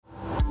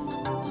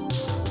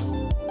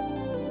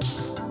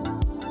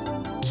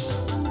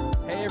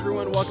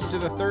and welcome to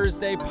the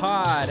Thursday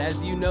Pod.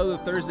 As you know, the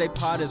Thursday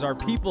Pod is our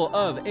People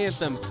of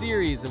Anthem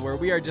series, where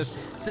we are just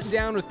sitting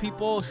down with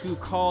people who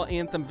call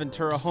Anthem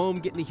Ventura home,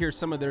 getting to hear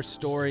some of their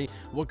story,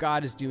 what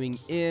God is doing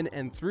in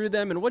and through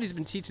them, and what he's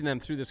been teaching them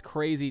through this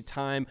crazy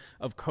time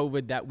of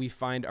COVID that we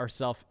find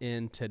ourselves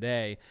in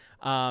today.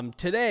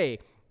 Today,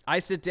 I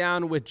sit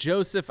down with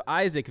Joseph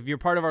Isaac. If you're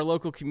part of our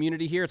local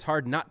community here, it's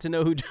hard not to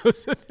know who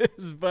Joseph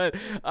is, but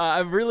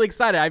I'm really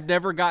excited. I've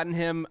never gotten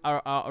him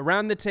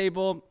around the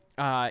table,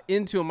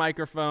 into a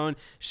microphone,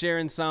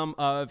 sharing some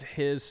of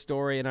his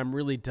story, and I'm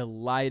really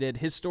delighted.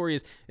 His story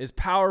is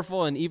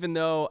powerful, and even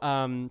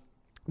though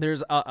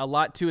there's a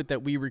lot to it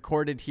that we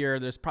recorded here,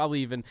 there's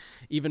probably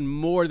even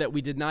more that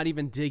we did not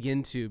even dig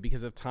into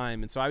because of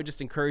time. And so I would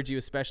just encourage you,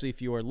 especially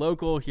if you are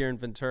local here in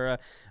Ventura,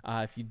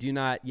 if you do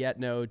not yet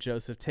know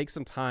Joseph, take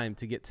some time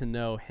to get to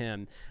know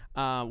him.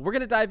 We're going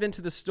to dive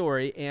into the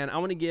story, and I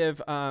want to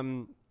give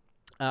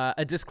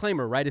a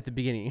disclaimer right at the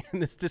beginning. And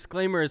this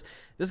disclaimer is,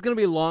 this is going to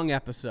be a long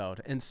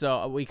episode. And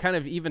so we kind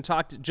of even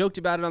joked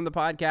about it on the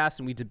podcast,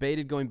 and we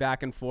debated going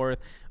back and forth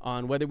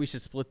on whether we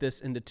should split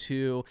this into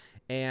two.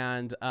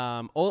 And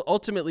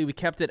ultimately, we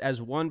kept it as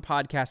one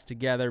podcast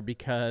together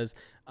because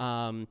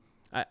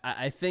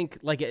I think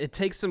like it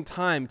takes some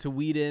time to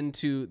weed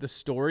into the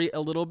story a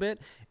little bit.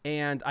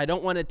 And I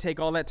don't want to take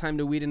all that time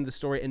to weed into the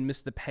story and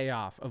miss the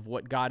payoff of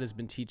what God has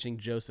been teaching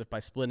Joseph by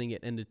splitting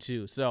it into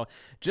two. So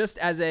just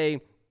as a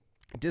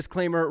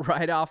disclaimer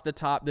right off the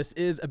top, this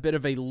is a bit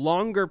of a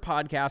longer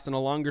podcast and a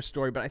longer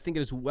story, but I think it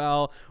is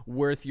well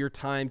worth your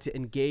time to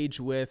engage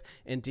with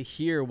and to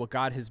hear what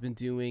God has been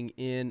doing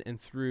in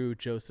and through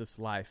Joseph's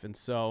life. And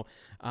so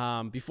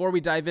before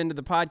we dive into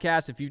the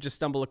podcast, if you just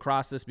stumble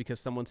across this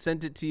because someone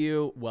sent it to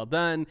you, well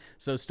done.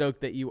 So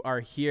stoked that you are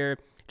here.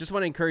 Just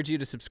want to encourage you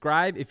to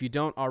subscribe if you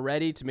don't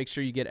already, to make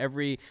sure you get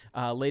every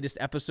latest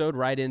episode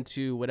right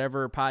into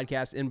whatever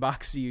podcast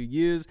inbox you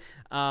use.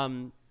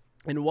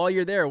 And while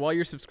you're there, while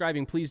you're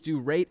subscribing, please do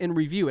rate and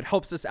review. It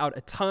helps us out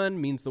a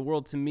ton, means the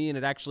world to me, and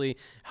it actually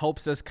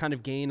helps us kind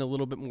of gain a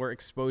little bit more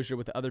exposure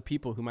with other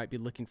people who might be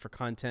looking for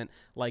content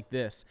like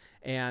this.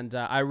 And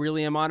I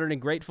really am honored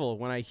and grateful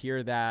when I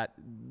hear that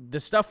the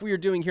stuff we are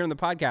doing here on the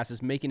podcast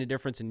is making a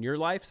difference in your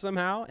life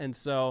somehow. And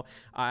so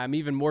I'm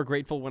even more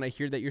grateful when I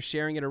hear that you're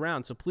sharing it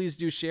around. So please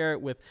do share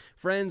it with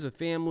friends, with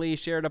family,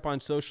 share it up on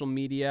social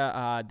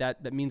media.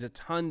 That means a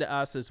ton to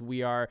us as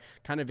we are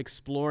kind of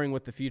exploring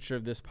what the future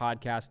of this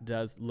podcast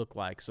does look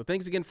like. So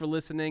thanks again for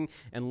listening,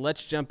 and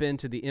let's jump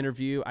into the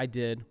interview I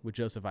did with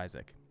Joseph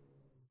Isaac.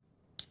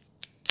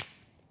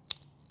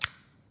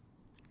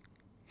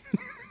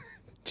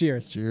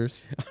 Cheers.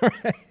 Cheers. All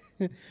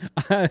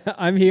right.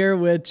 I'm here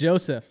with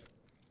Joseph,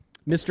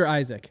 Mr.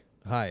 Isaac.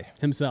 Hi.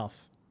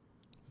 Himself.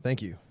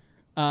 Thank you.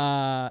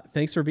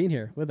 Thanks for being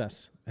here with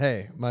us.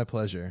 Hey, my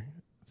pleasure.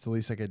 It's the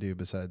least I could do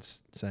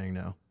besides saying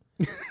no.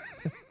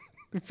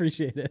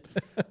 Appreciate it.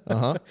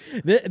 Uh-huh.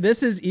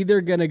 This is either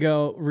going to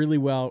go really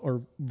well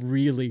or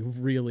really,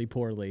 really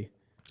poorly.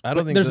 I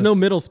don't think there's no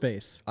middle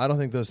space. I don't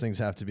think those things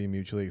have to be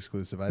mutually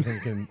exclusive. I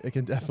think it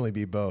can definitely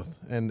be both.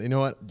 And you know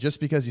what? Just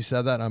because you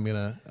said that, I'm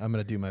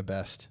gonna do my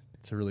best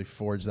to really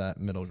forge that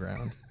middle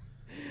ground.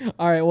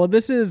 All right. Well,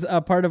 this is a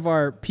part of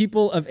our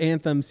People of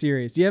Anthem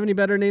series. Do you have any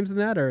better names than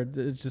that, or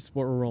it's just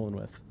what we're rolling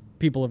with?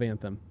 People of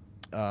Anthem.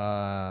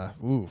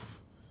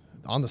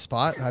 On the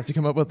spot, I have to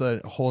come up with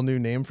a whole new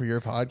name for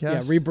your podcast.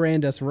 Yeah,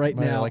 rebrand us right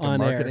now. Like on a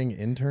marketing air.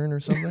 Intern or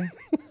something.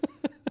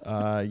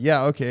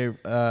 Yeah. Okay.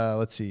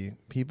 Let's see.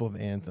 People of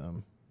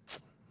Anthem.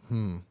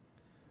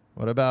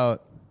 What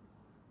about?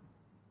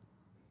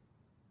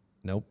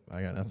 Nope.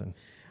 I got nothing.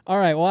 All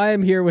right. Well, I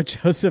am here with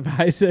Joseph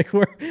Isaac.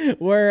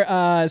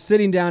 We're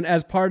sitting down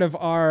as part of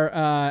our,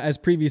 as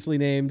previously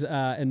named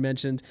and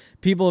mentioned,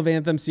 People of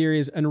Anthem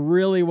series. And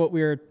really what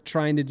we're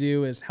trying to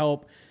do is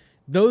help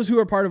those who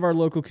are part of our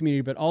local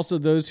community, but also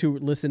those who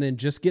listen and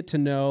just get to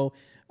know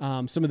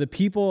some of the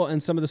people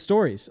and some of the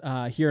stories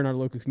here in our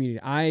local community.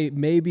 I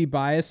may be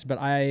biased, but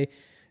I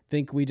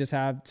think we just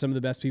have some of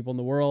the best people in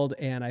the world,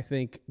 and I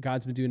think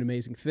God's been doing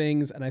amazing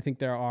things, and I think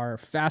there are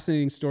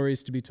fascinating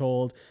stories to be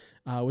told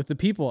with the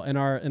people in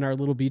our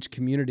little beach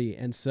community.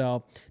 And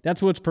so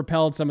that's what's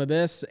propelled some of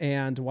this,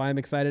 and why I'm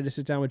excited to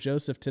sit down with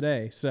Joseph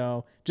today.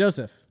 So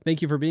Joseph,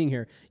 thank you for being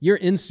here. You're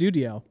in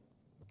studio.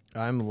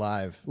 I'm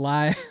live.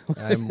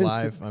 I'm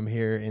live. I'm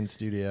here in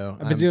studio.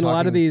 I've been doing a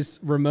lot of these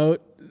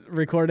remote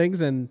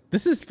recordings, and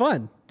this is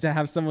fun to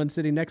have someone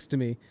sitting next to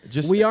me.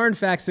 We are, in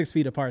fact, 6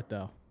 feet apart,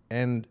 though.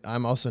 And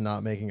I'm also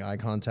not making eye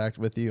contact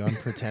with you. I'm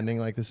pretending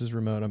like this is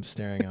remote. I'm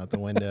staring out the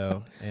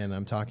window, and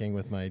I'm talking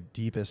with my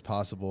deepest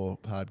possible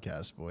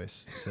podcast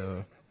voice.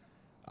 So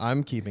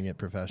I'm keeping it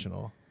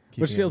professional.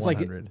 Which feels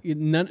like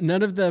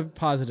none of the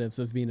positives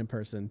of being in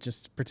person.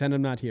 Just pretend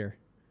I'm not here.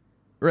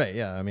 Right,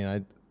 yeah. I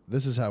mean,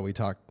 this is how we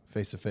talk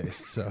face to face.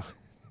 So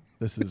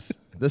this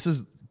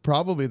is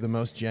probably the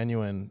most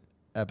genuine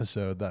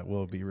episode that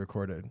will be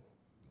recorded.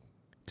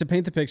 To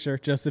paint the picture,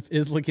 Joseph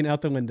is looking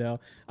out the window.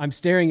 I'm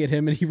staring at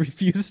him, and he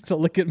refuses to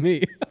look at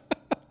me.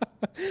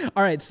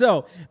 All right,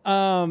 so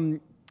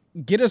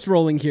get us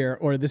rolling here,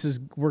 or this is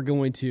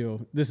going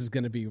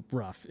to be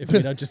rough if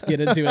we don't just get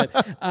into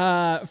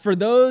it. For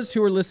those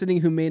who are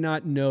listening who may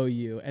not know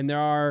you, and there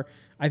are,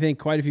 I think,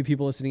 quite a few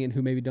people listening in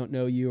who maybe don't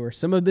know you or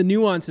some of the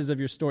nuances of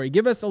your story.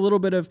 Give us a little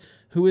bit of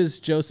who is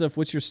Joseph,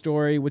 what's your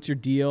story, what's your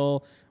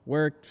deal,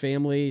 work,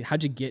 family,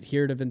 how'd you get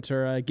here to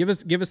Ventura? Give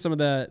us some of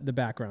the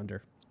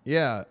backgrounder.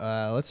 Yeah,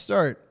 let's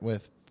start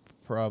with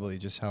probably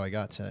just how I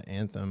got to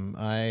Anthem.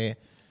 I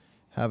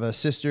have a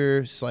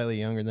sister slightly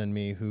younger than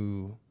me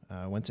who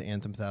went to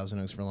Anthem Thousand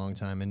Oaks for a long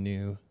time and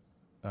knew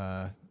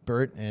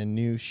Bert and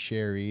knew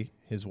Sherry,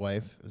 his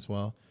wife, as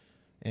well.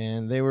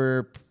 And they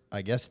were,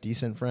 I guess,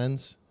 decent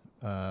friends.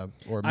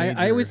 Or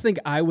I always think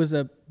I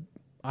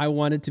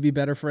wanted to be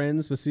better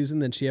friends with Susan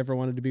than she ever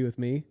wanted to be with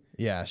me.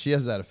 Yeah, she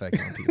has that effect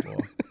on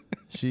people.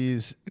 She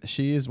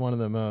is one of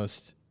the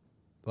most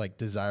like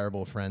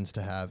desirable friends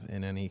to have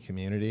in any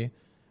community.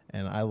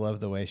 And I love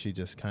the way she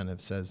just kind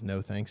of says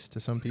no thanks to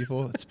some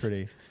people. It's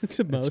pretty it's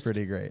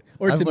pretty great.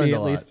 Or I've to learned me a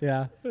at lot. least,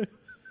 yeah.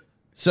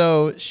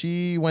 So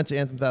she went to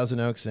Anthem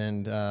Thousand Oaks,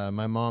 and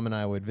my mom and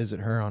I would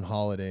visit her on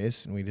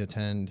holidays, and we'd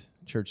attend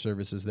church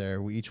services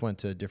there. We each went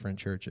to different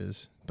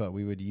churches, but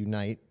we would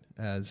unite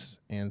as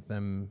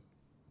Anthem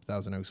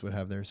Thousand Oaks would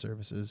have their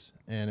services.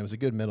 And it was a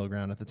good middle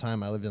ground. At the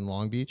time, I lived in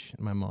Long Beach,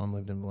 and my mom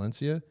lived in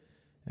Valencia,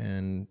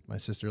 and my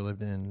sister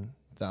lived in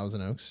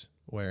Thousand Oaks,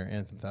 where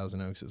Anthem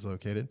Thousand Oaks is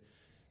located.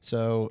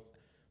 So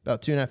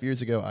about 2.5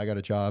 years ago, I got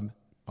a job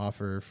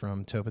offer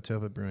from Topa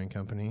Topa Brewing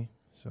Company.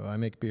 So I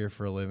make beer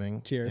for a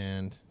living. Cheers.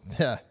 And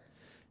yeah,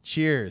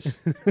 cheers.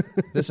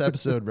 This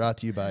episode brought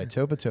to you by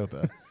Topa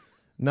Topa.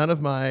 None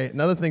of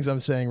the things I'm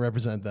saying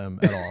represent them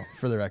at all,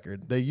 for the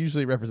record. They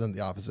usually represent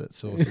the opposite.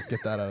 So let's just get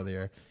that out of the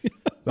air.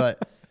 But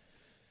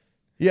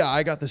yeah,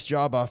 I got this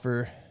job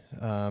offer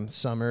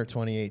summer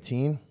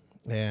 2018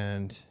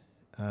 and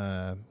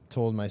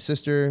told my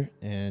sister,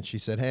 and she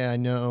said, "Hey, I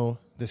know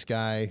this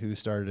guy who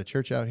started a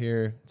church out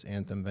here. It's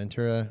Anthem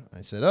Ventura."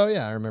 I said, "Oh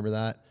yeah, I remember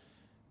that."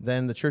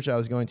 Then the church I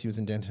was going to was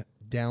in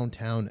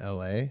downtown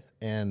LA,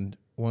 and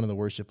one of the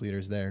worship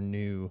leaders there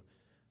knew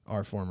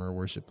our former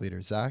worship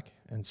leader, Zach.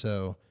 And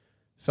so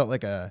felt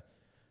like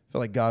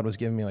God was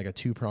giving me like a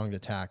two-pronged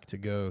attack to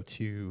go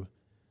to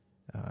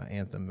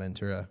Anthem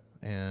Ventura.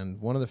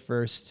 And one of the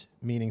first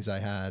meetings I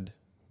had,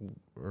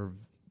 or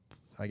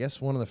I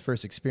guess one of the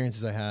first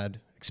experiences I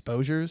had,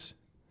 exposures.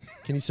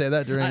 Can you say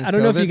that during I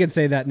don't know if you can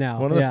say that now.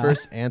 One of the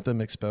first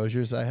Anthem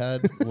exposures I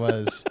had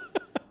was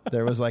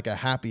there was like a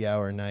happy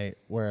hour night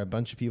where a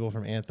bunch of people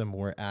from Anthem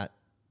were at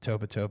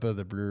Topa Topa,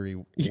 the brewery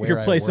where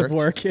your place I worked. of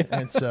work. Yeah.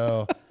 And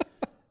so,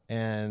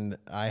 and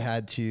I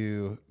had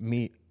to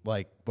meet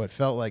like what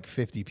felt like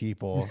 50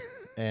 people,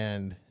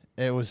 and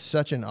it was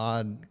such an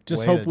odd.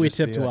 Just way hope to we just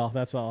tipped be like, well.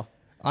 That's all.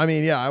 I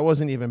mean, yeah, I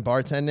wasn't even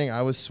bartending.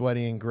 I was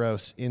sweating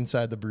gross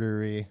inside the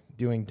brewery,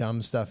 doing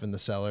dumb stuff in the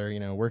cellar,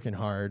 working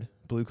hard,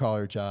 blue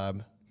collar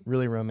job,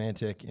 really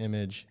romantic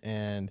image.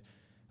 And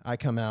I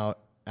come out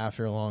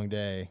after a long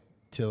day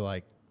to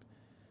like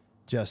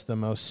just the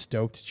most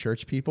stoked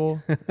church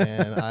people.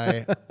 And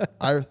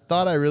I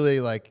thought I really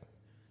like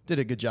did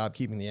a good job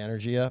keeping the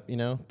energy up,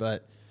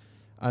 but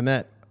I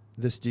met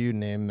this dude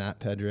named Matt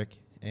Pedrick,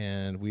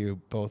 and we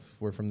both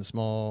were from the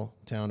small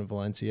town of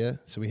Valencia.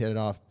 So we hit it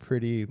off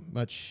pretty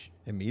much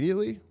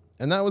immediately.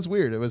 And that was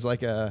weird. It was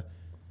like a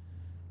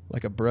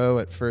bro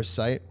at first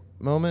sight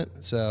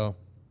moment. So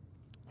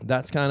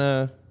that's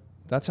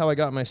how I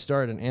got my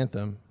start in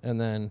Anthem. And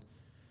then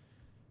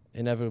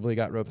inevitably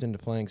got roped into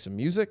playing some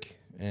music.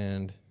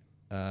 And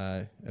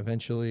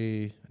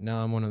eventually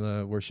now I'm one of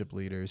the worship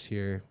leaders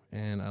here,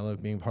 and I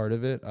love being part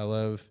of it.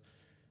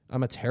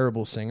 I'm a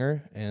terrible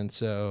singer. And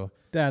so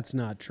that's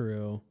not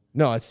true.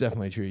 No, it's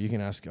definitely true. You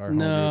can ask our home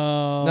group.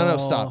 No,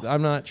 stop.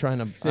 I'm not trying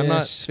to. I'm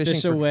not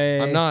fishing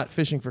away. I'm not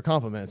fishing for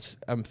compliments.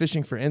 I'm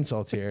fishing for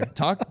insults here.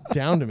 Talk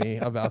down to me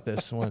about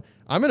this one.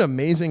 I'm an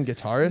amazing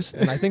guitarist,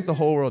 and I think the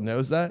whole world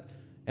knows that.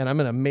 And I'm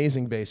an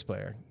amazing bass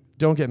player.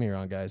 Don't get me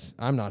wrong, guys.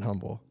 I'm not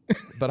humble,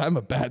 but I'm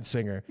a bad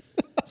singer.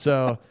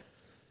 So,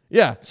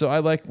 yeah. So I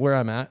like where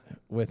I'm at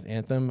with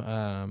Anthem.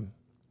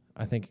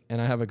 I think,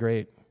 and I have a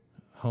great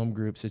home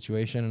group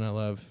situation,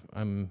 and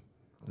I'm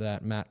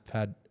that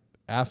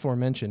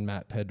aforementioned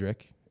Matt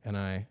Pedrick and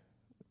I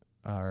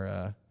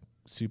are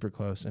super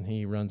close, and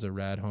he runs a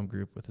rad home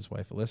group with his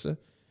wife, Alyssa.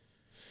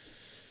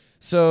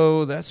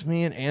 So that's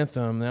me and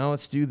Anthem. Now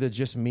let's do the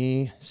just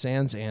me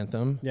sans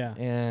Anthem. Yeah.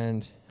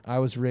 And I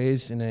was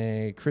raised in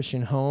a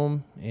Christian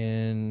home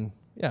in,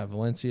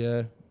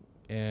 Valencia,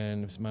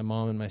 and it was my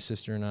mom and my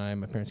sister and I.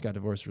 My parents got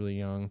divorced really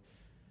young,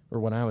 or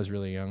when I was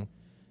really young,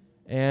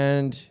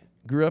 and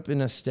grew up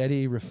in a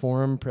steady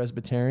Reformed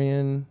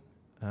Presbyterian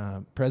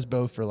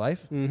Presbo for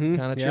life kind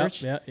of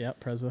church. Yeah,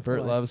 Presbo for Bert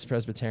life. loves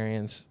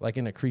Presbyterians, like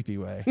in a creepy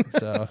way.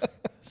 So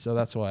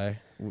that's why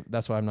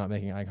I'm not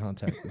making eye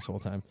contact this whole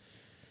time.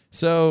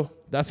 So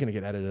that's gonna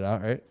get edited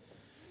out, right?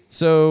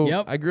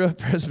 So I grew up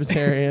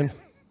Presbyterian,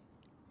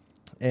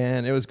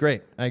 and it was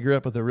great. I grew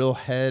up with a real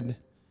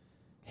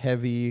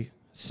heavy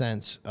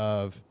sense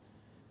of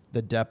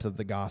the depth of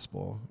the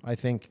gospel. I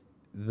think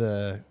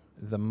the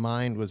the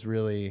mind was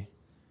really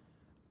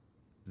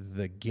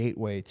the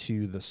gateway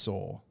to the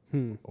soul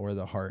or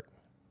the heart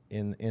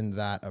in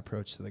that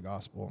approach to the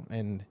gospel.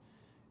 And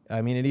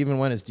I mean, it even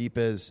went as deep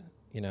as,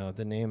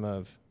 the name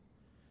of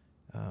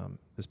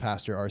this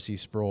pastor, R.C.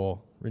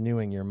 Sproul,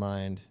 renewing your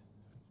mind,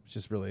 which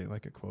is really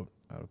like a quote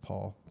out of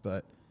Paul,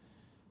 but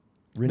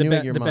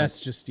renewing your mind. The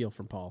best just steal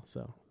from Paul.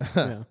 So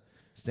yeah.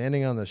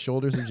 Standing on the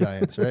shoulders of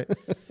giants, right?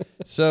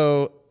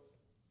 So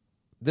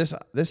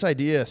this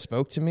idea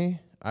spoke to me.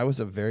 I was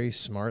a very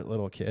smart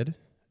little kid.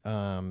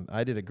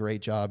 I did a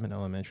great job in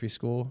elementary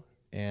school.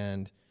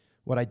 And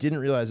what I didn't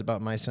realize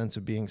about my sense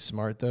of being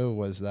smart, though,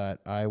 was that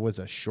I was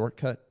a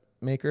shortcut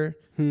maker.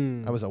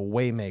 I was a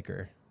way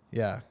maker.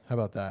 Yeah. How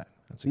about that?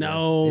 That's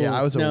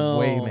I was a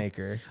way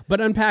maker.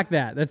 But unpack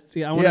that.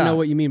 I want to know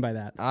what you mean by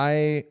that.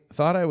 I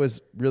thought I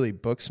was really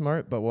book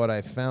smart, but what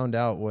I found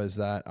out was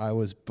that I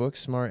was book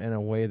smart in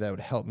a way that would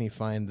help me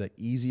find the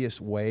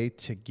easiest way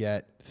to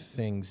get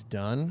things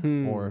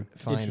done or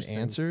find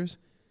answers.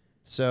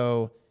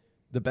 So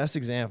the best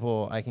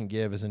example I can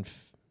give is I'm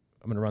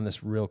going to run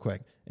this real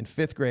quick. In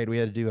 5th grade, we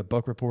had to do a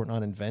book report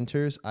on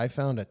inventors. I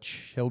found a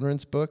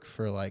children's book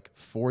for like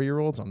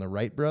 4-year-olds on the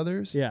Wright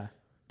brothers. Yeah.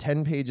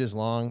 10 pages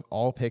long,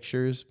 all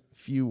pictures,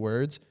 few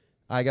words.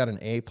 I got an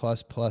A+++.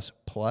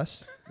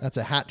 That's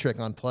a hat trick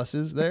on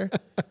pluses there.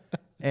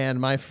 And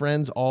my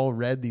friends all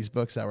read these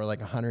books that were like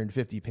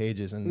 150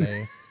 pages, and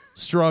they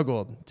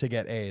struggled to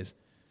get A's.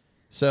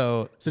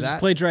 So just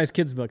plagiarize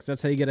kids' books.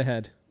 That's how you get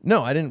ahead.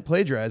 No, I didn't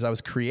plagiarize. I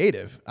was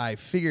creative. I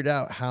figured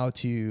out how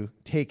to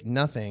take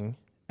nothing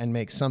and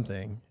make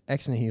something.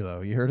 Ex nihilo.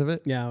 You heard of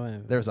it? Yeah.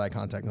 Well, there was eye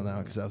contact on that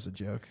one because that was a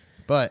joke.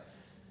 But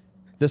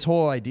this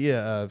whole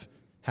idea of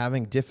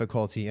having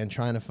difficulty and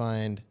trying to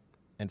find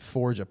and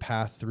forge a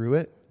path through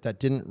it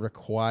that didn't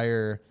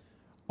require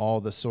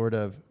all the sort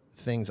of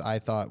things I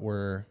thought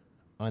were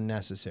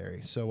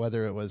unnecessary. So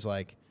whether it was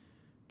like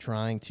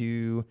trying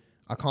to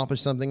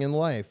accomplish something in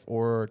life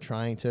or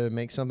trying to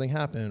make something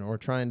happen or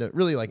trying to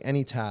really like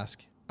any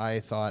task,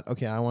 I thought,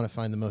 okay, I want to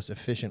find the most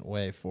efficient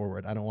way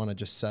forward. I don't want to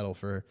just settle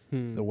for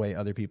the way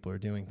other people are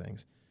doing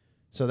things.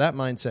 So that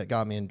mindset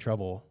got me in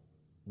trouble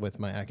with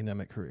my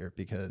academic career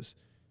because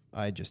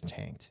I just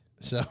tanked.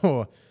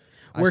 So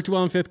worked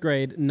well in 5th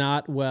grade,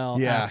 not well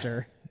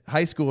after.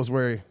 High school is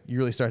where you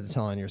really start to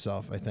tell on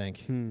yourself, I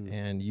think,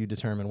 and you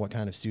determine what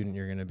kind of student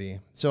you're going to be.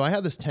 So I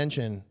had this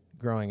tension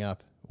growing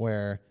up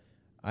where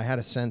I had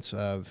a sense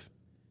of,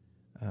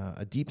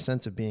 a deep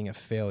sense of being a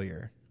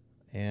failure,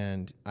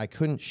 and I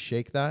couldn't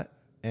shake that.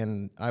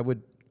 And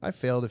I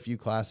failed a few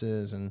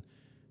classes and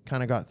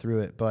kind of got through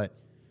it, but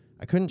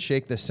I couldn't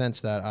shake the sense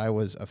that I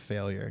was a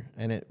failure,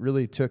 and it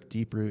really took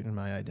deep root in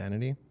my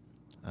identity.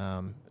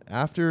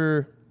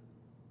 After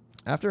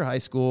high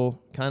school,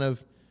 kind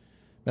of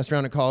messed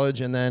around at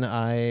college, and then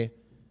I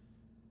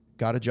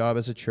got a job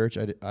as a church.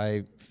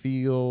 I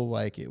feel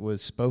like it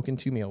was spoken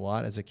to me a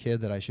lot as a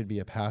kid that I should be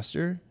a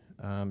pastor.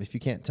 If you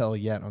can't tell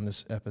yet on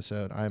this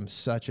episode, I'm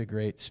such a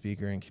great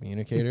speaker and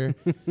communicator.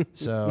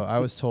 So I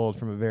was told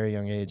from a very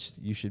young age,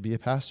 you should be a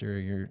pastor.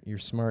 You're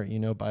smart. You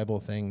know Bible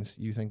things.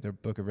 You think the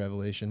book of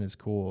Revelation is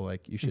cool.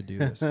 Like, you should do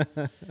this.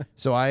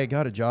 So I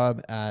got a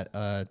job at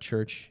a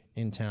church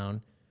in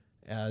town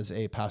as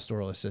a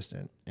pastoral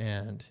assistant,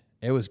 and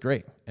it was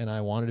great. And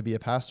I wanted to be a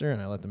pastor,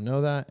 and I let them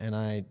know that, and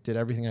I did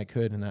everything I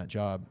could in that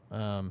job.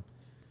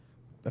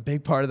 A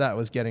big part of that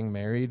was getting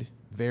married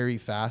very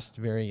fast,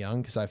 very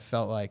young, because I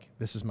felt like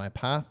this is my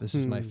path, this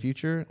is my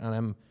future,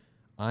 and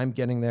I'm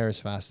getting there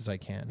as fast as I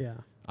can. Yeah.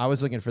 I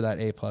was looking for that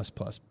A+++.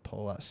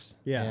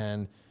 Yeah.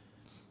 And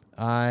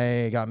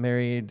I got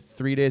married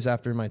 3 days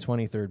after my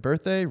 23rd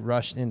birthday,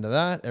 rushed into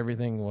that.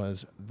 Everything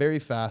was very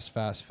fast.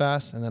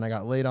 And then I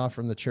got laid off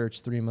from the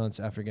church 3 months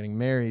after getting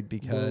married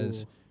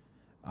because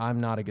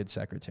I'm not a good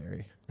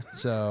secretary.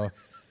 So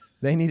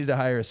they needed to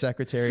hire a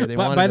secretary.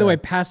 By the way,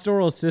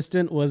 pastoral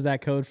assistant was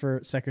that code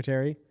for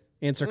secretary?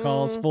 Answer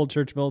calls, fold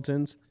church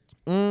bulletins?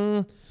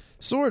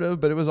 Sort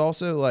of, but it was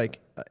also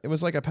like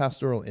a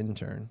pastoral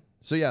intern.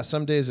 So yeah,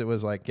 some days it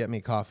was like, get me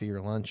coffee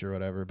or lunch or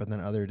whatever. But then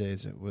other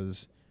days it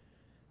was,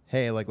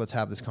 hey, like, let's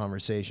have this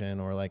conversation,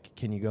 or like,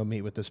 can you go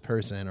meet with this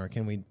person, or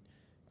can we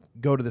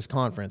go to this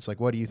conference? Like,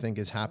 what do you think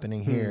is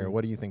happening here?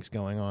 What do you think's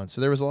going on? So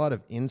there was a lot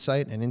of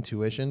insight and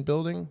intuition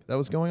building that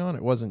was going on.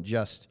 It wasn't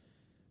just,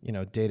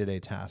 day-to-day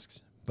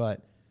tasks.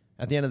 But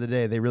at the end of the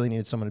day, they really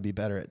needed someone to be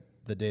better at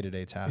the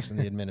day-to-day tasks and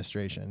the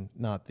administration,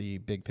 not the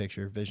big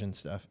picture vision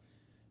stuff.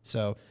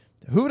 So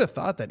who would have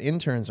thought that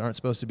interns aren't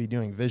supposed to be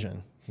doing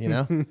vision,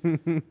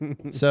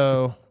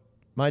 So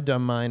my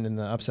dumb mind in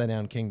the upside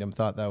down kingdom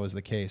thought that was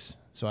the case.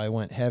 So I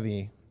went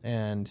heavy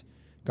and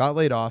got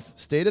laid off,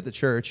 stayed at the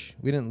church.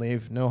 We didn't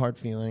leave, no hard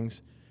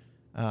feelings.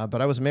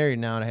 But I was married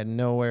now, and I had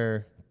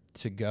nowhere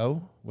to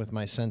go with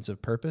my sense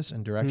of purpose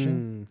and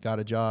direction. Got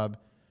a job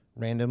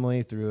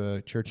randomly through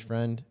a church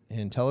friend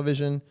in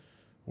television,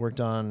 worked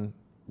on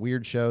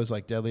weird shows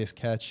like Deadliest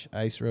Catch,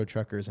 Ice Road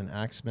Truckers, and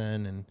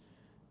Axemen, and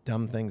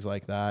dumb things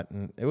like that.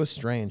 And it was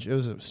strange. It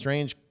was a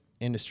strange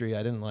industry.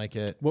 I didn't like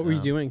it. What were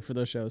you doing for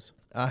those shows?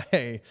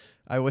 I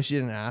I wish you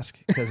didn't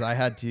ask, because I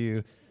had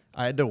to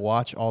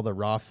watch all the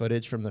raw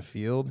footage from the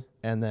field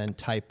and then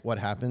type what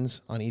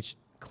happens on each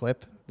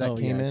clip that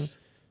came in.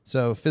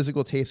 So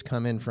physical tapes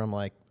come in from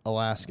like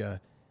Alaska,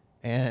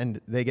 and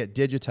they get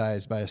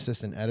digitized by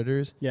assistant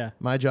editors. Yeah.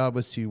 My job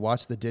was to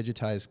watch the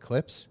digitized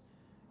clips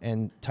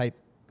and type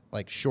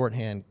like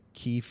shorthand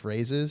key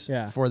phrases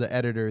for the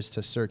editors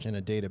to search in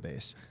a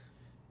database.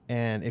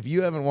 And if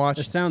you haven't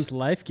watched... It sounds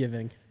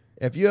life-giving.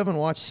 If you haven't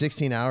watched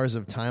 16 hours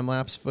of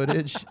time-lapse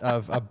footage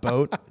of a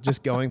boat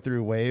just going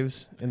through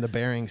waves in the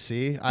Bering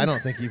Sea, I don't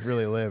think you've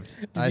really lived.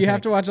 Did you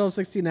have to watch all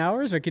 16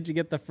 hours, or could you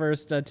get the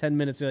first 10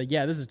 minutes and be like,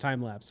 yeah, this is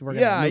time-lapse?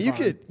 Yeah, you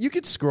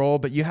could scroll,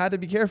 but you had to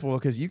be careful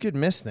because you could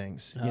miss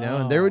things, you know?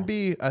 And there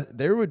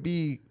would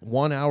be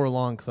 1 hour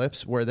long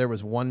clips where there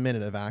was 1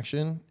 minute of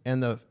action,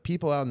 and the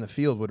people out in the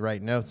field would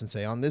write notes and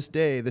say, on this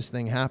day, this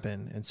thing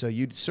happened. And so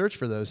you'd search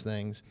for those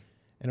things,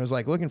 and it was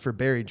like looking for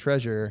buried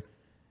treasure.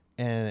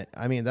 And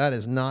I mean, that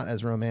is not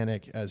as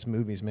romantic as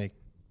movies make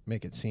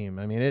it seem.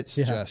 I mean, it's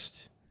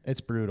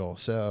it's brutal.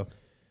 So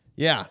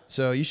yeah.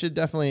 So you should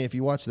definitely, if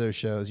you watch those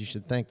shows, you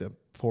should thank the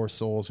poor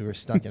souls who are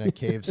stuck in a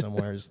cave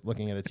somewhere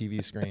looking at a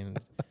TV screen.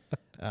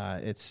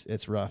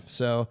 It's rough.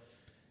 So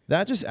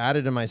that just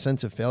added to my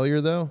sense of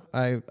failure though.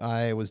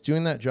 I was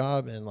doing that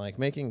job and like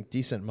making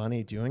decent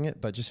money doing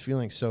it, but just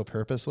feeling so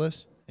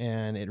purposeless.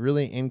 And it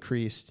really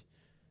increased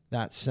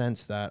that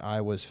sense that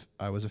I was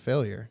a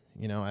failure.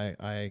 You know,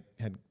 I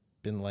had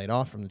been laid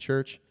off from the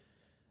church,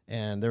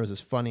 and there was this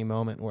funny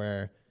moment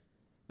where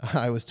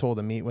I was told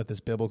to meet with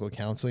this biblical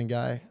counseling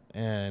guy,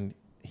 and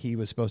he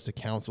was supposed to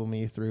counsel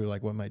me through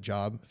like what my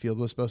job field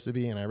was supposed to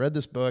be. And I read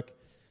this book,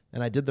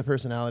 and I did the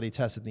personality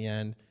test at the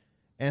end,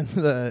 and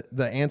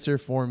the answer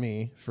for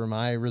me for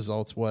my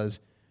results was,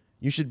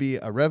 you should be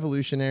a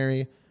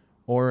revolutionary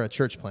or a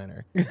church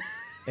planner.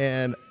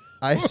 And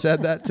I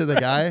said that to the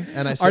guy,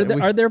 and I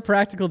said, "Are there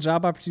practical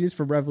job opportunities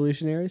for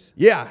revolutionaries?"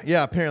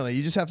 Yeah. Apparently,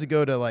 you just have to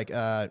go to like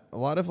a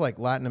lot of like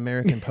Latin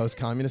American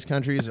post-communist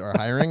countries are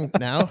hiring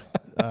now.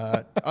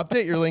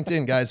 Update your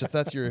LinkedIn, guys. If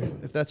that's your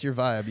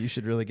vibe, you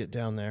should really get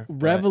down there.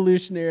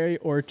 Revolutionary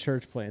or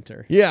church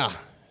planter? Yeah.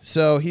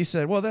 So he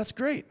said, "Well, that's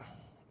great,"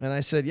 and I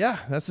said, "Yeah,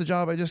 that's the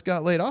job I just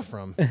got laid off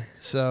from."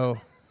 So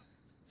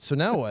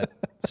now what?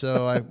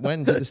 So I went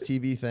and did this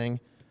TV thing.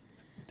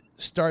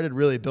 Started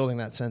really building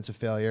that sense of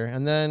failure.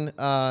 And then,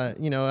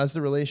 as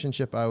the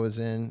relationship I was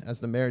in, as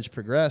the marriage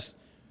progressed,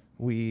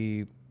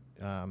 we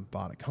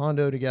bought a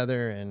condo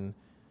together, and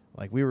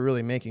like we were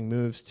really making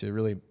moves to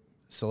really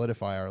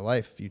solidify our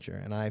life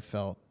future. And I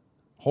felt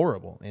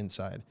horrible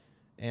inside,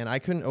 and I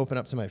couldn't open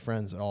up to my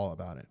friends at all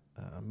about it.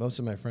 Most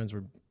of my friends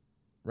were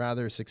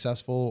rather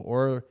successful,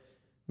 or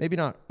maybe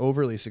not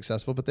overly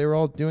successful, but they were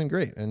all doing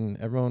great. And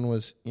everyone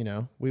was,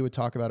 we would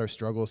talk about our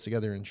struggles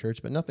together in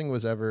church, but nothing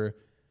was ever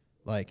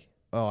like,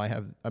 oh,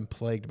 I'm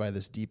plagued by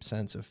this deep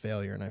sense of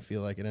failure, and I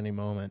feel like at any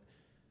moment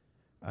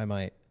I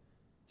might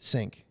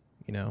sink,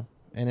 And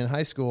in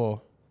high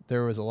school,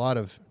 there was a lot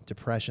of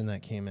depression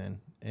that came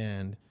in,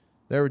 and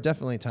there were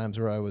definitely times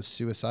where I was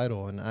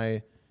suicidal, and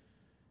I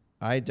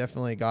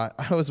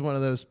was one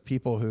of those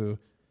people who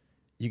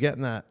you get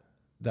in that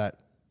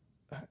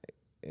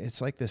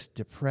it's like this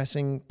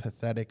depressing,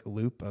 pathetic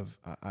loop of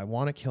I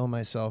want to kill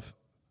myself.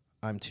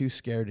 I'm too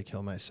scared to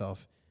kill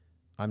myself.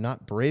 I'm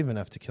not brave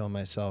enough to kill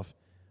myself.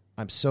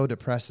 I'm so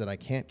depressed that I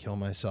can't kill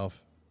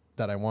myself,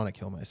 that I want to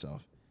kill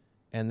myself.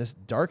 And this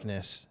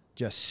darkness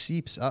just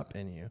seeps up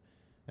in you.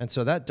 And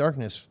so that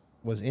darkness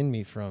was in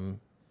me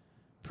from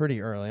pretty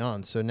early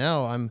on. So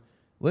now I'm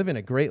living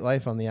a great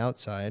life on the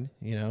outside.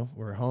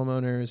 We're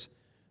homeowners,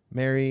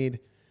 married,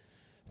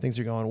 things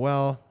are going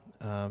well.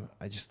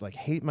 I just like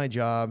hate my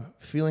job,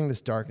 feeling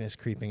this darkness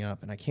creeping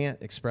up, and I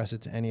can't express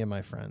it to any of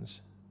my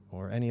friends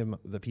or any of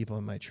the people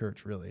in my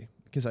church, really,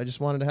 because I just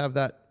wanted to have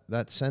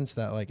that sense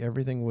that like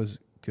everything was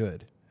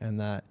good, and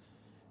that,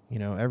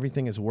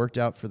 everything is worked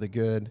out for the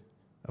good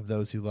of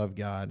those who love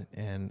God.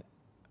 And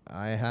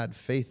I had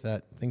faith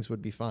that things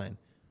would be fine.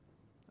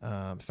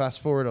 Fast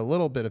forward a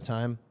little bit of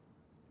time,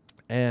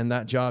 and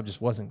that job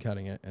just wasn't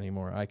cutting it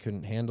anymore. I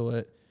couldn't handle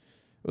it.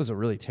 It was a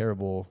really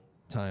terrible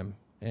time.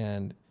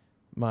 And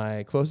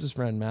my closest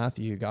friend,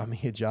 Matthew, got me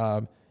a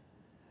job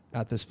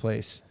at this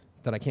place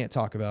that I can't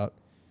talk about.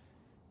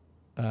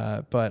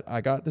 But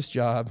I got this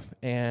job,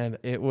 and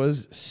it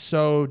was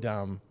so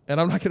dumb. And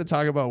I'm not going to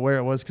talk about where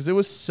it was because it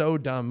was so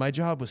dumb. My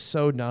job was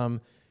so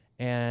dumb,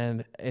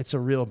 and it's a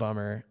real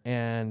bummer.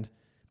 And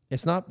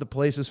it's not the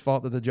place's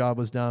fault that the job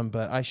was dumb,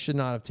 but I should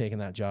not have taken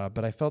that job.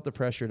 But I felt the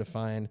pressure to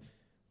find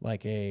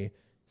like a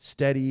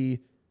steady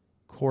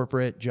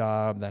corporate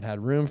job that had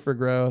room for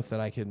growth, that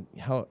I could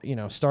help,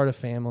 start a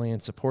family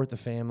and support the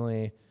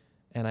family.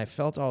 And I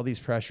felt all these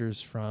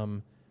pressures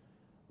from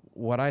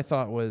what I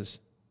thought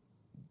was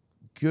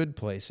good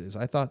places.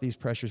 I thought these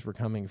pressures were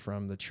coming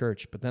from the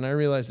church, but then I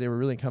realized they were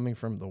really coming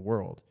from the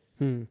world.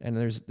 And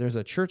there's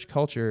a church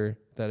culture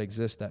that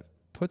exists that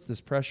puts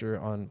this pressure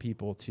on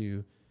people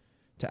to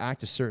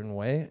act a certain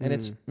way. And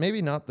it's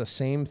maybe not the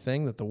same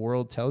thing that the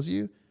world tells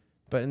you,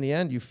 but in the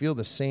end, you feel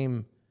the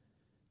same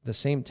the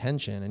same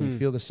tension and you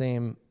feel the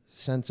same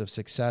sense of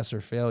success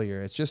or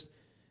failure.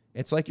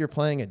 It's like you're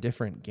playing a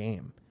different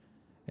game.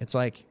 I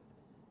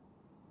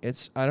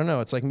don't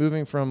know. It's like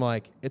moving from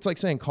it's like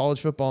saying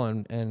college football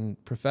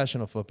and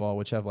professional football,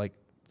 which have like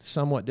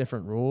somewhat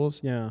different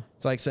rules. Yeah.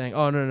 It's like saying,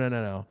 oh,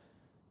 no.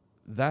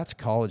 That's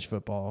college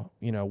football.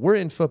 You know, we're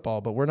in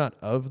football, but we're not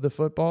of the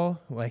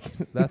football. Like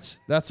that's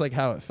like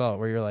how it felt,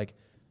 where you're like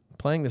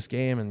playing this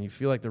game and you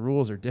feel like the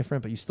rules are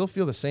different, but you still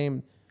feel the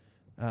same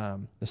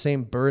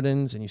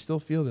burdens and you still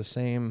feel the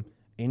same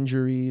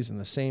injuries and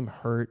the same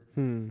hurt.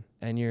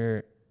 And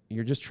you're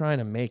just trying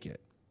to make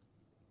it.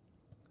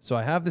 So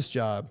I have this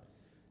job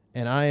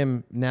and I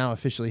am now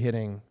officially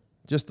hitting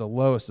just the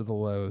lowest of the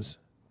lows,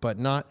 but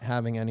not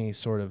having any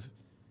sort of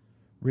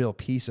real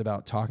peace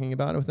about talking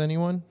about it with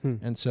anyone.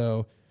 And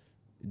so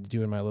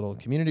doing my little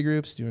community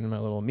groups, doing my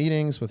little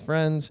meetings with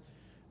friends,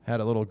 had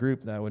a little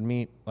group that would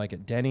meet like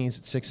at Denny's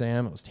at 6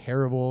 a.m. It was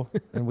terrible.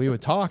 And we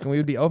would talk and we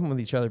would be open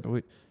with each other,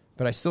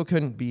 but I still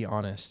couldn't be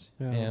honest.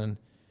 Yeah. And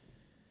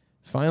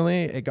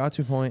finally it got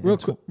to a point.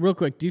 Real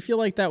quick. Do you feel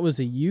like that was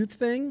a youth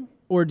thing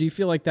or do you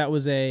feel like that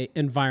was a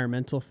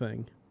environmental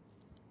thing?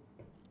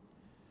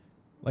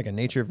 Like a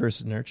nature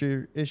versus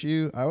nurture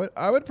issue?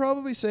 I would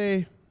probably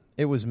say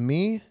it was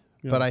me.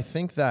 Yeah. But I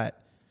think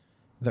that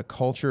the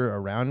culture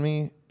around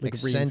me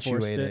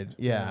accentuated.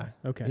 Yeah.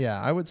 Okay.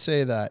 Yeah. I would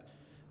say that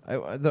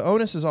the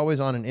onus is always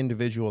on an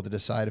individual to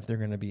decide if they're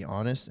going to be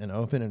honest and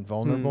open and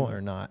vulnerable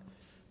or not.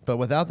 But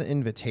without the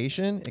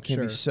invitation, it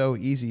can be so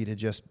easy to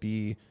just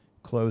be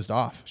closed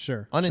off.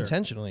 Sure.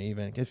 Unintentionally,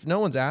 even. If no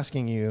one's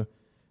asking you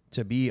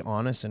to be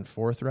honest and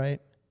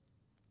forthright,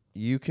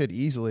 you could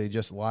easily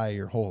just lie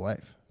your whole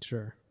life.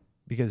 Sure.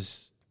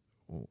 Because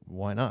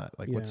why not?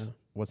 Like,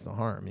 what's the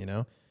harm, you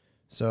know?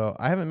 So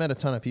I haven't met a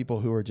ton of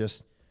people who are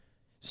just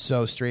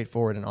so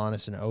straightforward and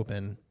honest and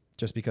open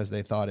just because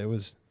they thought it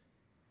was,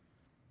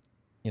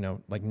 you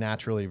know, like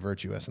naturally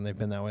virtuous and they've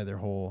been that way their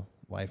whole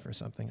life or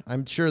something.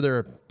 I'm sure there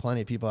are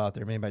plenty of people out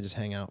there. Maybe I just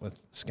hang out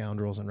with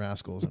scoundrels and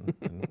rascals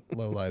and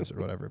lowlives or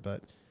whatever.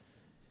 But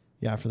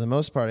yeah, for the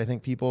most part, I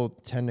think people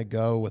tend to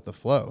go with the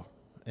flow.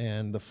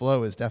 And the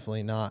flow is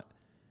definitely not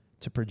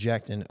to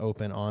project an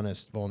open,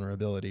 honest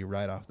vulnerability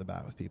right off the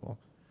bat with people.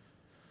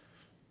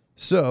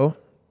 So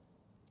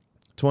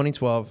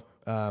 2012,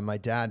 my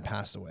dad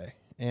passed away,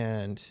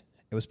 and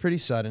it was pretty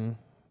sudden,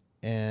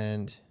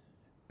 and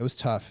it was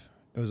tough.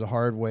 It was a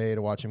hard way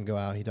to watch him go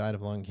out. He died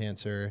of lung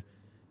cancer.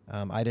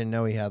 I didn't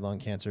know he had lung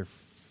cancer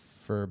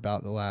for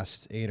about the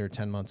last 8 or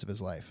 10 months of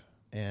his life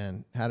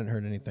and hadn't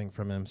heard anything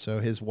from him. So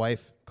his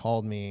wife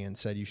called me and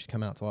said, you should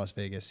come out to Las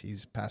Vegas.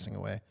 He's passing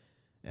away,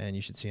 and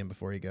you should see him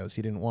before he goes.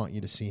 He didn't want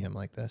you to see him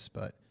like this,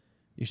 but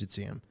you should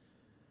see him.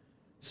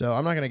 So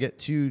I'm not going to get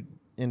too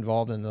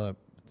involved in the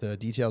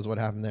details of what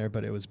happened there,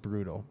 but it was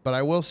brutal. But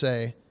I will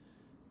say,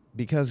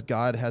 because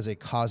God has a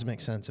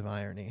cosmic sense of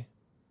irony,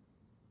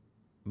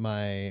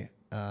 my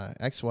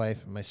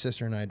ex-wife, my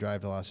sister, and I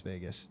drive to Las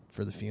Vegas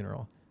for the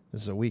funeral.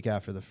 This is a week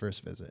after the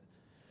first visit.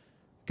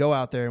 Go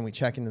out there and we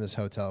check into this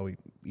hotel. We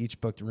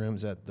each booked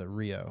rooms at the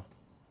Rio.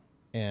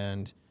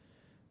 And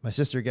my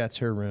sister gets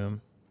her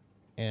room,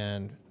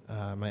 and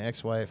my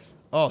ex-wife,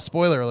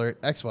 spoiler alert,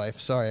 ex-wife,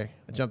 sorry,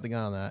 I jumped the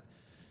gun on that.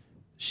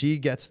 She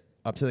gets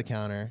up to the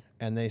counter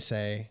and they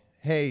say,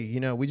 hey, you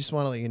know, we just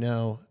want to let you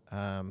know,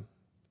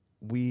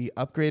 we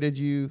upgraded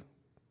you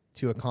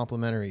to a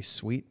complimentary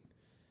suite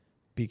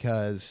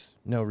because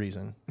no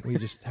reason. We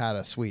just had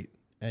a suite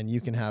and you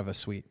can have a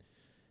suite.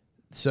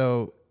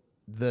 So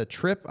the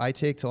trip I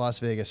take to Las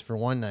Vegas for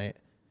one night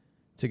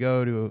to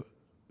go to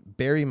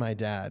bury my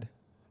dad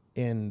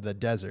in the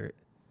desert,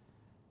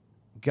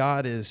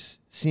 God is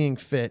seeing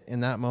fit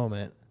in that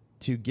moment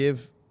to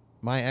give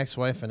my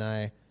ex-wife and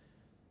I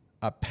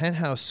a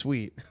penthouse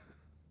suite,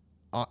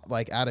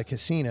 like at a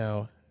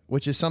casino,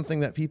 which is something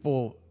that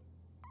people,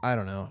 I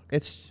don't know.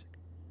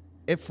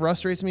 It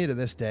frustrates me to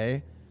this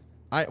day.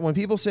 When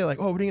people say like,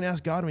 oh, what are you going to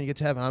ask God when you get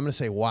to heaven? I'm going to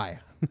say, why?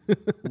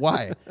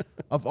 Why?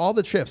 Of all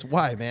the trips,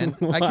 why, man?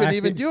 Why? I couldn't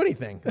even do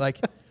anything. Like,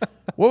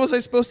 what was I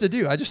supposed to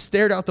do? I just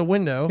stared out the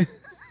window,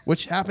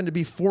 which happened to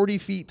be 40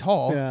 feet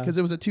tall because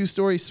it was a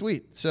 2-story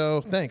suite.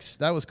 So thanks.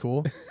 That was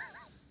cool.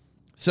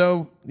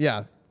 So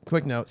yeah,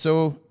 quick note.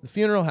 So the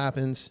funeral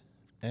happens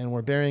and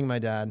we're burying my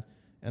dad,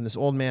 and this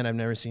old man I've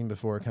never seen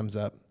before comes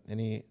up and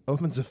he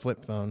opens a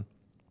flip phone,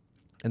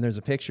 and there's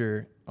a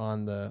picture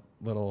on the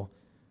little,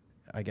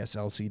 I guess,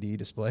 LCD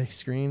display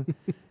screen.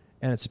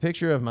 And it's a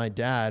picture of my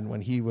dad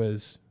when he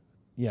was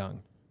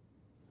young.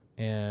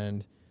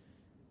 And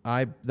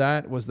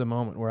that was the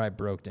moment where I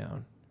broke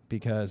down,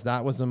 because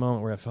that was the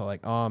moment where I felt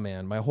like, oh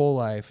man, my whole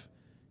life,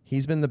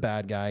 he's been the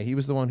bad guy. He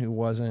was the one who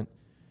wasn't,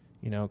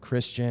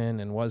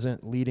 Christian and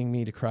wasn't leading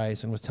me to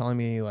Christ and was telling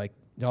me like,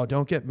 no,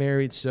 don't get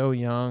married so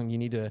young. You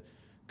need to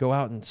go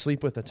out and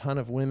sleep with a ton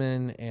of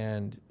women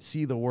and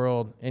see the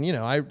world. And,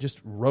 I just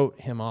wrote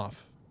him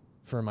off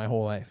for my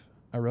whole life.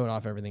 I wrote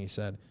off everything he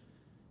said.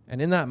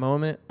 And in that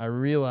moment, I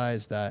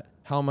realized that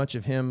how much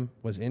of him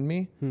was in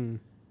me. And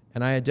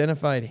I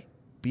identified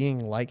being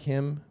like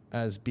him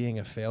as being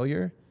a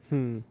failure.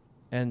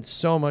 And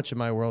so much of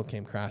my world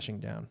came crashing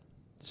down.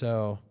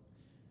 So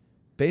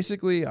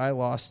basically I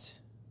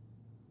lost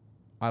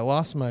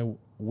my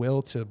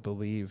will to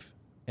believe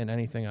in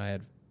anything I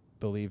had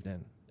believed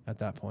in at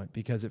that point,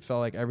 because it felt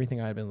like everything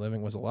I had been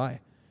living was a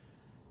lie.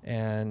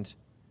 And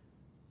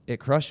it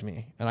crushed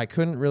me, and I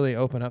couldn't really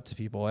open up to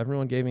people.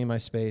 Everyone gave me my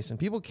space, and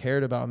people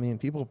cared about me, and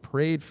people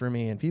prayed for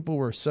me, and people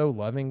were so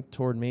loving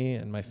toward me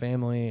and my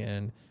family.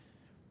 And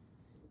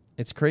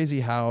it's crazy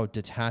how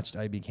detached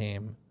I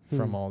became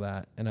from all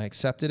that. And I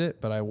accepted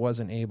it, but I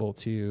wasn't able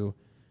to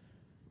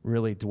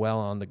really dwell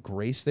on the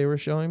grace they were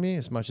showing me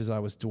as much as I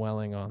was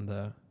dwelling on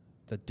the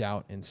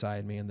doubt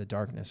inside me and the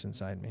darkness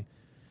inside me.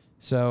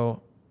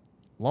 So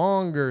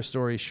longer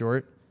story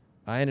short,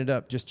 I ended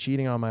up just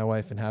cheating on my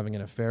wife and having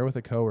an affair with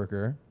a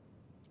coworker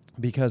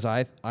because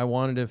I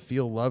wanted to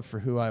feel love for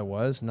who I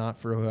was, not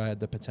for who I had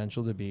the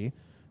potential to be.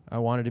 I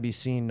wanted to be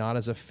seen not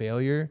as a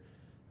failure.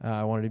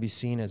 I wanted to be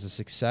seen as a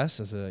success,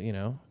 as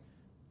a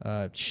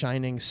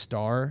shining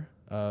star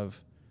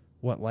of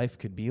what life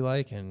could be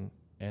like. And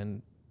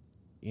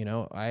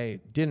I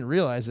didn't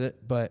realize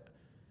it, but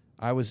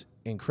I was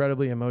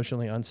incredibly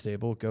emotionally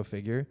unstable, go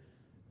figure.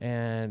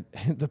 And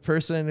the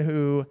person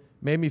who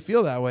made me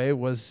feel that way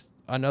was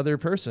another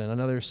person,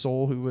 another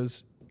soul who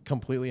was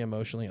completely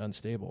emotionally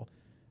unstable.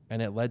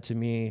 And it led to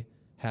me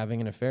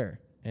having an affair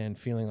and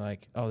feeling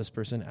like, oh, this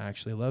person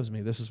actually loves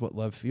me. This is what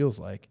love feels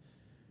like.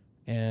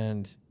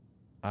 And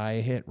I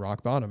hit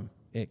rock bottom.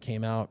 It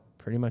came out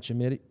pretty much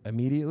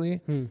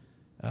immediately.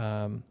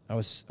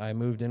 I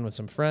moved in with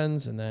some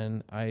friends, and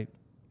then I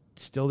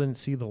still didn't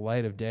see the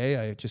light of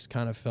day. I just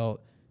kind of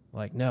felt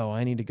like, no,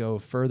 I need to go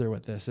further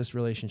with this. This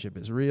relationship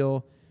is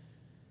real.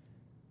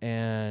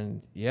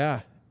 And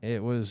yeah,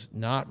 it was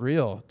not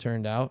real,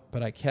 turned out,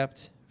 but I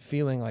kept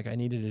feeling like I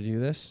needed to do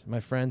this. My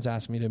friends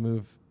asked me to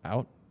move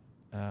out.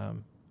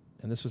 And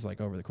this was like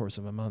over the course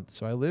of a month.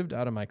 So I lived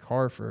out of my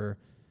car for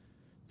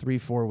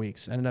 3-4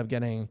 weeks. Ended up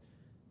getting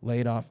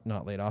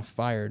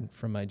fired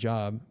from my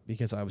job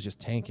because I was just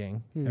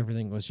tanking.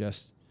 Everything was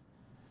just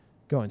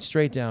going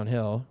straight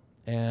downhill.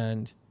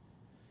 And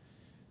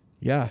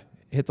yeah,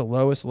 hit the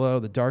lowest low,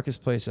 the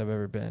darkest place I've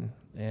ever been.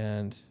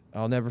 And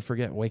I'll never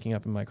forget waking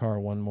up in my car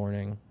one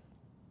morning,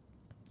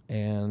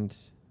 and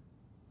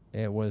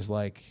it was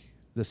like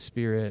the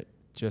Spirit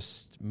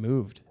just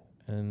moved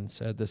and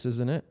said, this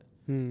isn't it.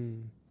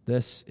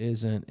 This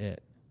isn't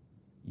it.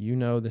 You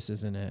know this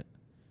isn't it.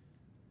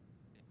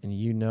 And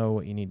you know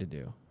what you need to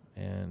do.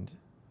 And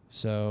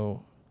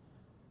so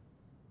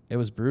it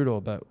was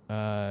brutal, but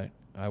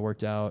I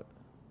worked out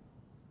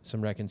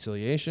some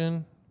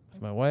reconciliation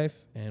with my wife,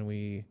 and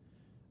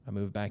I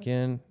moved back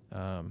in.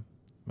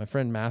 My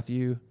friend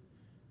Matthew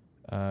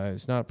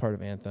is not a part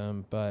of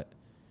Anthem, but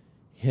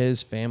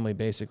his family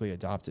basically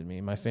adopted me.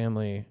 My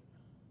family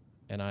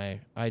and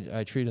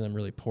I treated them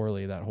really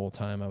poorly that whole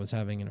time I was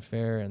having an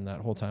affair, and that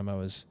whole time I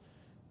was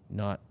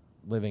not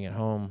living at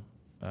home.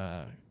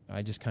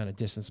 I just kind of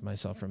distanced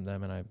myself from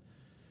them, and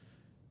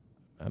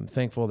I'm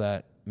thankful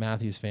that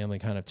Matthew's family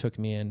kind of took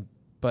me in,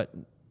 but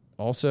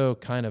also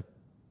kind of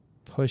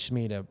pushed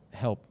me to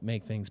help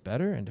make things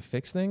better and to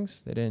fix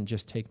things. They didn't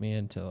just take me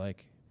in to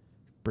like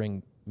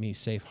bring me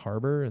safe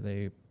harbor.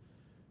 They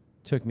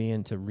took me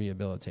in to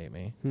rehabilitate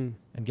me and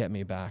get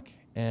me back.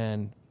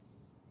 And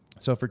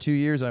so for 2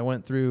 years, I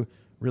went through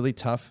really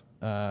tough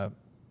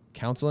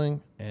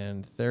counseling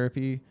and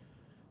therapy,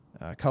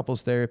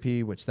 couples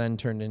therapy, which then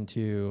turned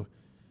into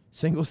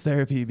singles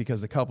therapy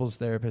because the couples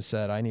therapist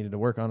said I needed to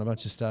work on a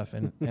bunch of stuff.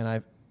 And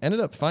I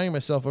ended up finding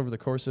myself over the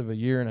course of a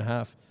year and a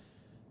half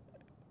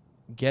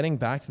getting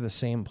back to the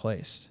same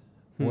place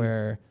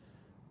where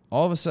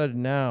all of a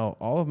sudden now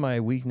all of my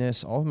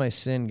weakness, all of my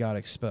sin got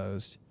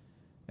exposed.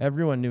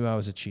 Everyone knew I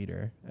was a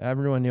cheater.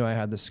 Everyone knew I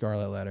had the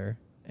scarlet letter.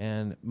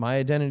 And my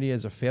identity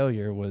as a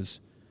failure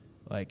was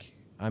like,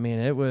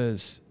 it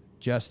was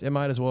just, it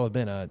might as well have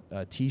been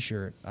a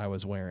t-shirt I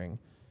was wearing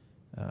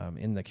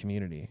in the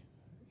community,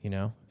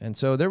 And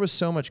so there was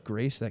so much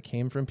grace that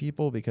came from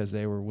people because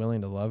they were willing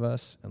to love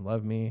us and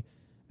love me,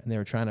 and they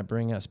were trying to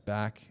bring us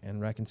back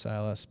and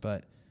reconcile us.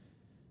 But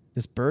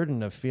this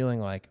burden of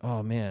feeling like,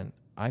 oh man,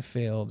 I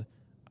failed,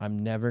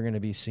 I'm never going to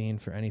be seen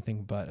for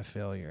anything but a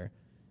failure,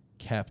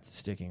 kept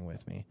sticking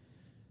with me.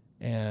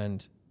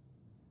 And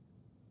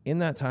in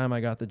that time,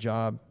 I got the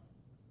job,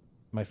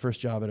 my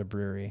first job at a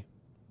brewery.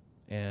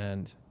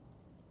 And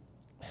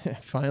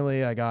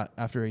finally,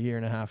 after a year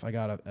and a half, I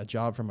got a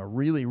job from a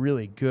really,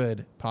 really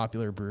good,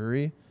 popular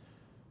brewery.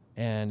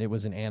 And it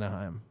was in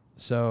Anaheim.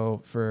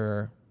 So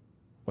for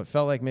what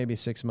felt like maybe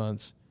 6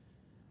 months,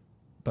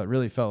 but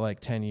really felt like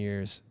 10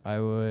 years, I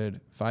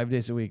would 5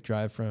 days a week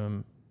drive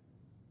from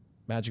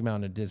Magic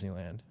Mountain to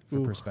Disneyland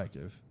for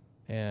perspective.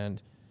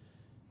 And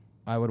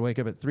I would wake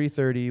up at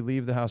 3:30,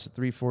 leave the house at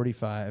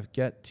 3:45,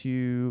 get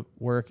to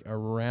work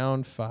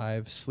around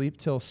 5, sleep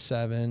till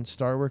 7,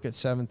 start work at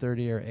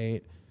 7:30 or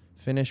 8,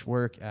 finish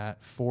work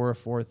at 4 or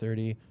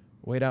 4:30,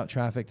 wait out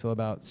traffic till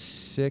about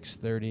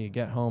 6:30,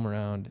 get home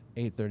around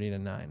 8:30 to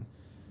 9.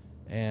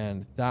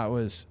 And that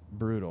was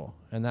brutal.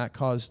 And that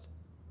caused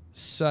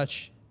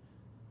such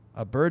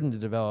a burden to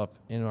develop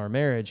in our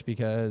marriage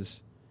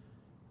because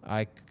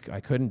I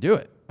couldn't do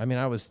it. I mean,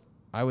 I was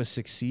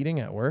succeeding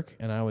at work,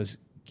 and I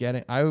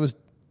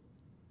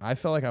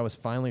felt like I was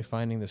finally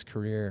finding this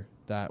career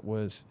that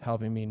was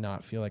helping me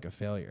not feel like a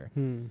failure.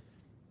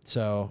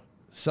 So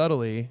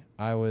subtly,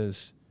 I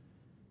was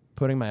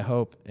putting my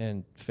hope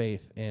and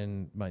faith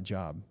in my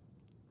job,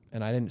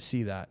 and I didn't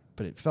see that,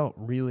 but it felt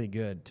really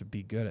good to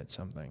be good at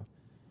something.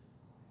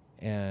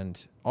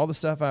 And all the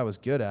stuff I was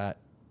good at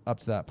up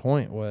to that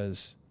point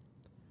was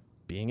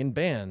being in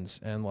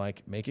bands and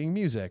like making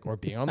music or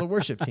being on the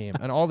worship team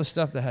and all the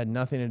stuff that had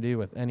nothing to do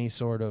with any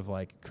sort of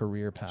like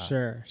career path.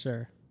 Sure.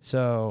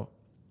 So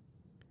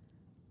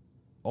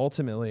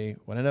ultimately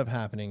what ended up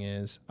happening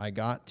is I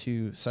got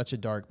to such a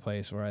dark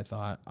place where I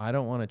thought, I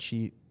don't want to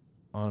cheat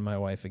on my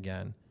wife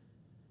again.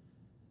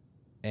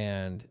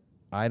 And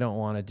I don't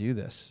want to do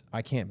this.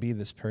 I can't be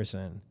this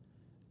person.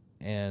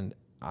 And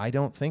I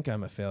don't think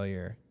I'm a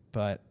failure,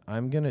 but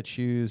I'm going to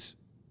choose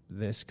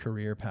this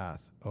career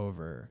path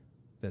over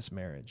this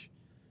marriage.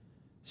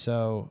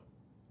 So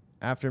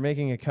after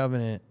making a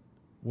covenant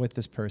with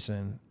this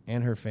person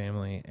and her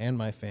family and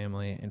my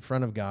family in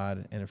front of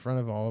God and in front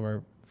of all of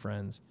our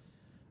friends,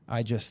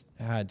 I just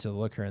had to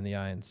look her in the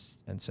eye and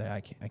say,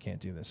 I can't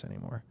do this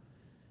anymore.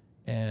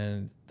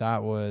 And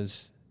that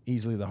was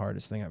easily the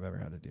hardest thing I've ever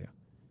had to do.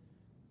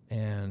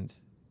 And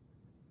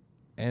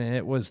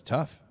it was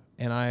tough.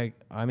 And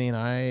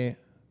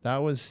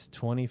that was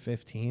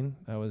 2015.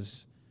 That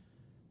was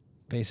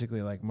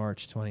basically like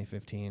March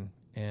 2015.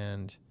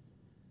 And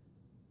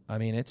I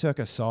mean, it took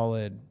a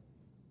solid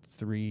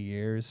 3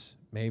 years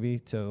maybe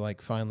to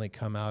like finally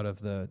come out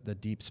of the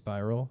deep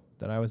spiral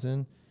that I was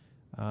in.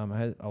 I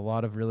had a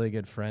lot of really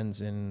good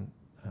friends in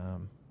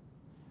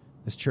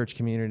this church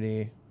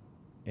community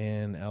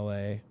in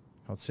LA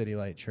called City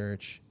Light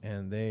Church,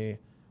 and they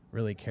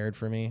really cared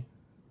for me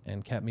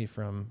and kept me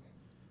from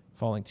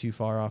falling too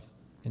far off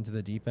into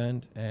the deep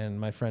end. And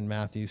my friend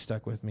Matthew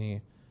stuck with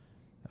me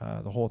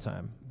the whole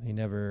time. He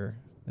never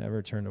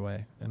turned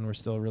away, and we're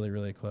still really,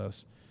 really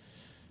close.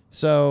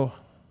 So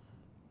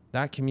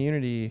that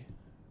community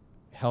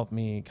helped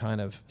me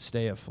kind of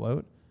stay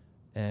afloat,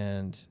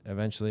 and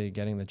eventually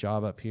getting the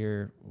job up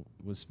here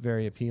was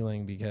very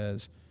appealing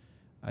because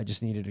I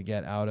just needed to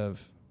get out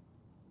of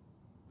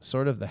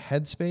sort of the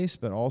headspace,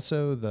 but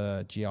also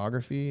the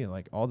geography,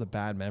 like all the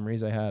bad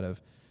memories I had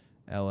of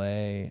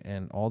LA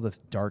and all the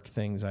dark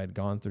things I'd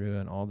gone through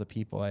and all the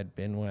people I'd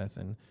been with.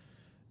 And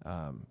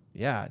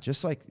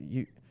just like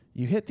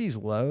you hit these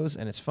lows,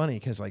 and it's funny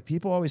because like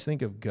people always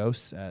think of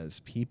ghosts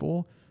as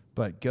people,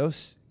 but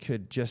ghosts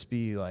could just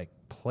be like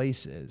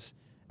places,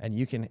 and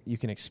you can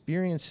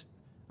experience.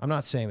 I'm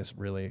not saying this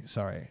really,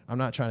 sorry. I'm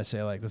not trying to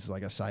say like this is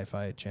like a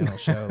sci-fi channel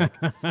show.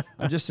 Like,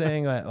 I'm just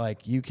saying that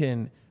like you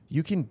can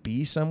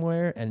be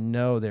somewhere and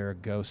know there are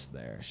ghosts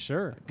there.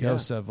 Sure.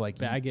 Ghosts of like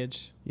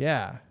baggage.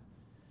 Yeah,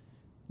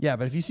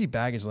 but if you see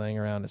baggage laying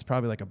around, it's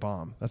probably like a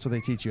bomb. That's what they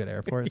teach you at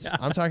airports. Yeah.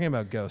 I'm talking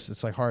about ghosts.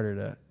 It's like harder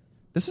to.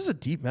 This is a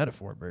deep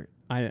metaphor, Bert.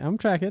 I'm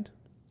tracking.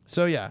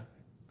 So yeah,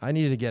 I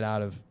needed to get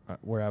out of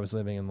where I was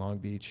living in Long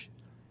Beach,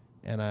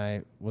 and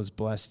I was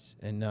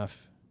blessed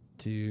enough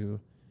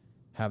to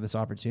have this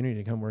opportunity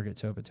to come work at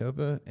Topa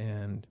Topa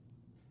and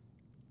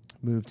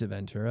move to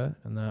Ventura.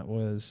 And that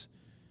was,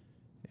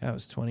 it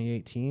was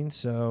 2018.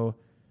 So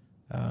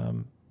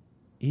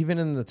even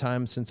in the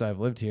time since I've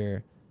lived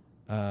here,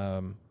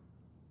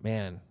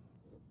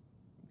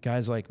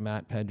 guys like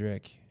Matt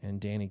Pedrick and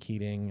Danny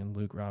Keating and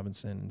Luke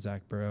Robinson and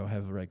Zach Burrow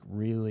have like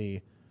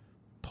really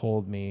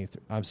pulled me.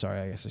 I'm sorry,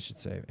 I guess I should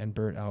say, and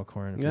Bert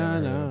Alcorn. Yeah,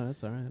 no,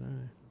 that's all right.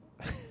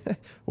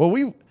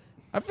 Well,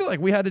 I feel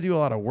like we had to do a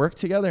lot of work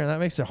together, and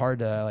that makes it hard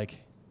to like,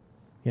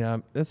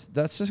 that's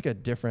just like a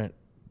different.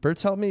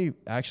 Bert's helped me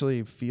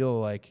actually feel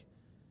like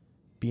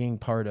being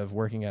part of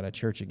working at a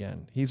church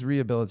again. He's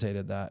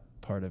rehabilitated that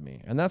part of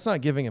me, and that's not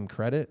giving him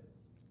credit.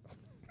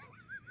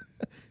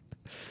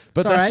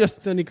 But that's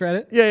just don't need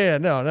credit. Yeah,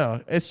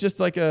 no. It's just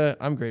like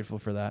I'm grateful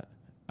for that.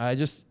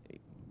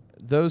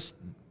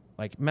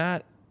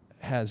 Matt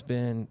has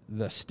been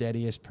the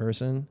steadiest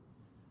person.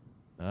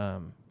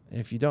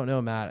 If you don't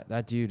know Matt,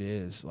 that dude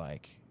is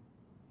like,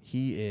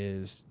 he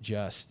is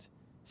just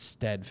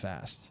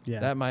steadfast. Yeah.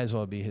 That might as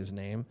well be his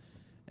name.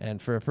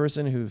 And for a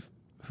person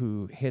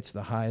who hits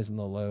the highs and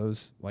the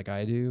lows like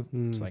I do,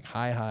 it's like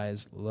high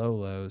highs, low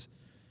lows.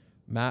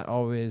 Matt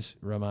always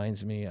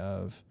reminds me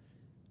of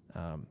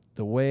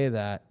the way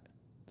that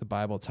the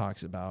Bible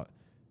talks about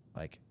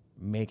like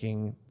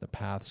making the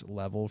paths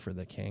level for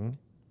the king.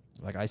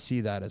 Like I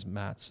see that as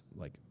Matt's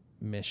like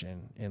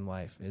mission in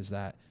life, is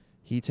that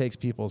he takes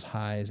people's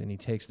highs and he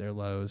takes their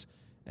lows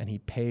and he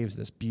paves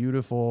this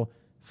beautiful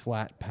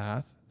flat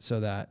path so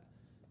that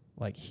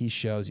like he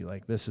shows you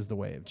like this is the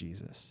way of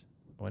Jesus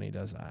when he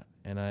does that.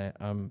 And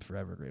I'm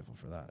forever grateful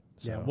for that.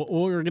 So. Yeah, well,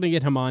 we're going to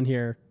get him on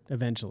here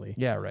eventually.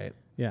 Yeah, right.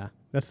 Yeah,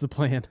 that's the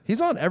plan.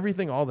 He's on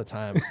everything all the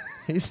time.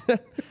 He's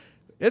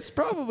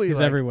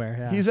everywhere.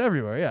 Yeah. He's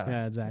everywhere. Yeah.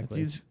 Yeah, exactly.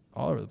 He's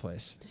all over the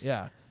place.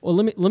 Yeah. Well,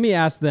 let me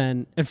ask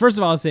then. And first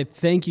of all, I'll say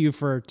thank you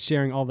for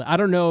sharing all that. I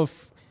don't know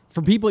if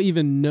for people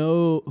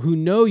who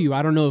know you,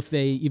 I don't know if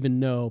they even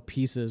know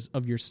pieces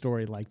of your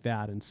story like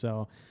that. And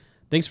so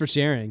thanks for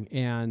sharing.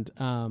 And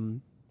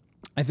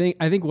I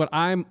think what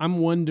I'm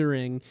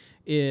wondering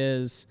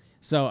is,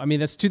 so I mean,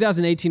 that's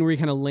 2018 where you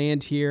kind of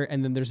land here,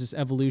 and then there's this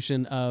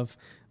evolution of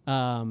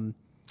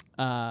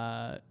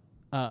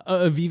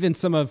even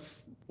some of,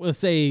 let's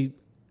say,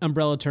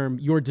 umbrella term,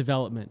 your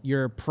development.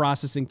 You're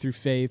processing through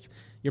faith,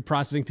 you're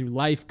processing through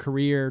life,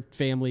 career,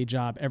 family,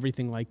 job,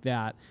 everything like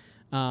that.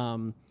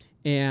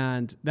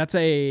 And that's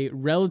a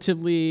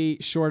relatively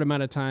short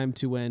amount of time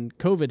to when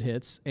COVID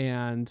hits.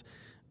 And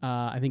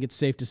I think it's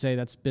safe to say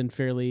that's been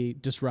fairly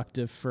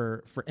disruptive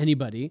for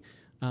anybody.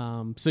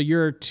 So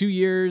you're 2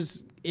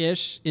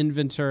 years-ish in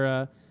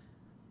Ventura.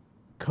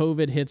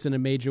 COVID hits in a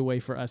major way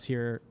for us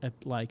here at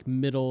like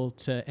middle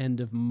to end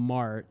of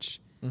March.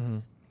 Mm-hmm.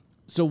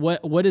 So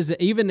what is it,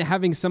 even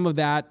having some of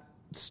that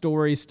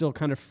story still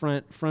kind of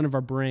front of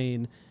our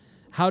brain,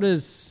 how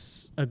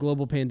does a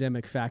global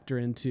pandemic factor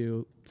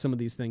into some of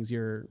these things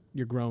you're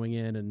growing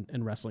in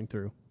and wrestling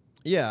through?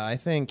 Yeah, I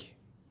think,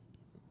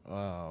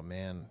 oh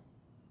man,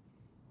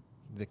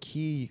 the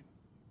key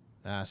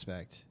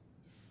aspect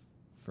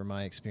for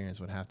my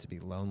experience would have to be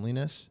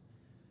loneliness.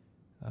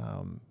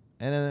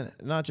 And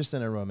not just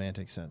in a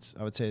romantic sense.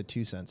 I would say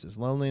 2 senses.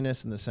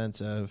 Loneliness in the sense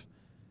of,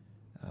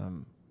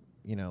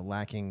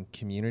 lacking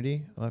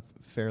community. I'm a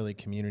fairly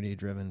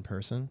community-driven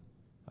person,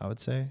 I would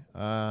say.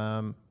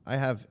 I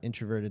have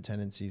introverted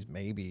tendencies,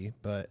 maybe,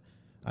 but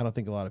I don't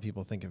think a lot of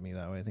people think of me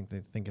that way. I think they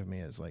think of me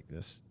as like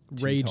this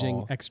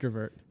raging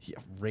extrovert. Yeah,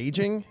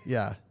 raging?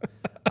 Yeah.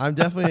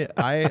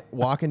 I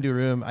walk into a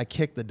room, I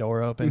kick the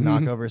door open,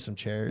 knock over some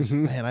chairs.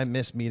 Mm-hmm. Man, I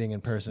miss meeting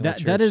in person at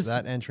church.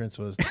 That entrance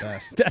was the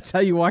best. That's how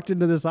you walked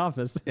into this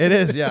office. It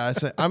is, yeah.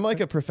 I'm like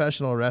a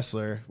professional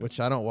wrestler, which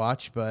I don't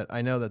watch, but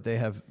I know that they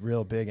have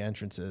real big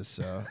entrances,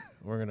 so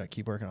we're going to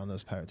keep working on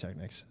those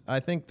pyrotechnics. I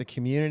think the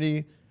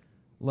community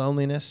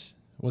loneliness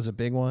was a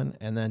big one,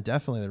 and then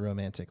definitely the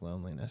romantic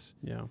loneliness.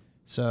 Yeah.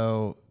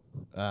 So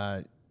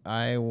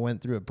I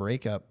went through a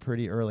breakup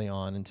pretty early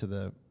on into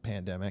the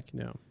pandemic.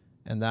 Yeah.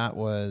 And that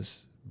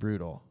was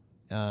brutal.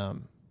 That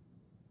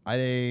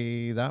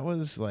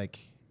was like,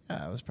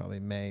 it was probably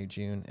May,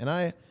 June. And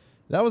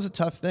that was a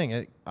tough thing.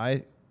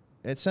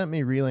 It sent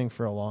me reeling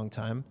for a long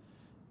time.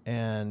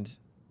 And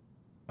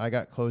I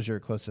got closure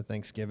close to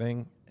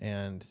Thanksgiving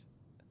and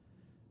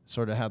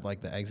sort of had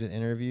like the exit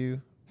interview.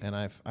 And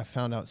I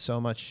found out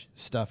so much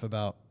stuff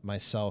about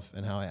myself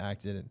and how I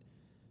acted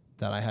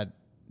that I had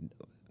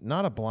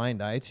not a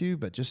blind eye to,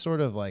 but just sort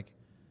of like,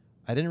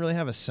 I didn't really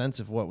have a sense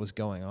of what was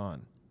going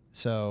on.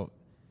 So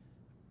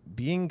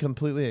being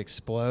completely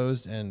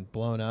exposed and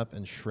blown up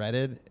and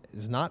shredded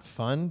is not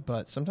fun,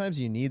 but sometimes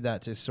you need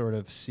that to sort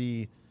of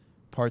see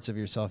parts of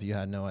yourself you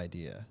had no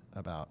idea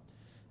about.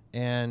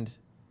 And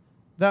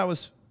that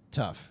was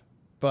tough.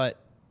 But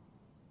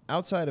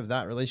outside of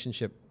that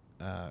relationship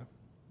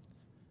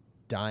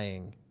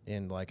dying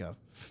in like a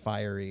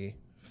fiery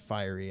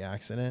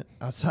accident,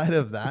 outside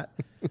of that,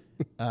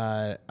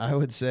 I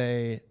would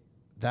say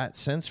that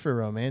sense for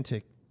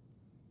romantic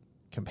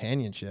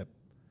companionship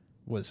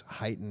was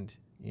heightened,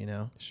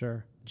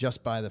 Sure.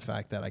 Just by the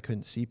fact that I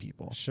couldn't see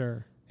people.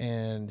 Sure.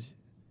 And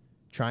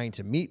trying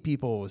to meet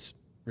people was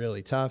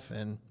really tough.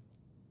 And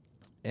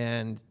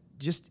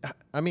just,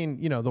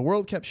 the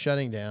world kept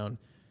shutting down,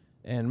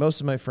 and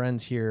most of my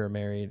friends here are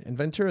married, and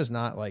Ventura is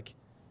not like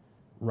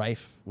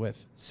rife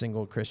with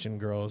single Christian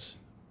girls,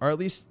 or at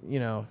least,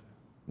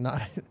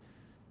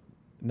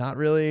 not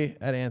really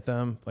at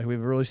Anthem. Like, we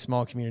have a really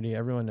small community.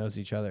 Everyone knows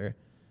each other.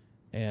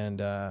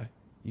 And,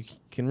 you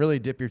can really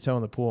dip your toe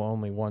in the pool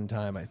only one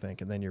time, I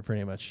think, and then you're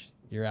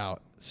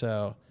out.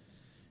 So,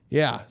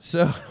 yeah.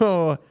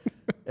 So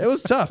it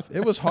was tough.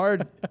 It was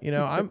hard.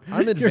 I'm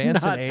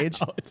advanced in age.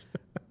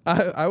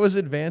 I was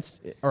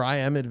advanced, or I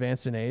am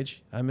advanced in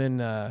age. I'm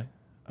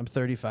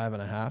 35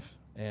 and a half,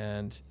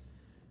 and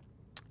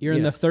you're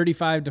in the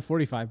 35 to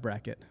 45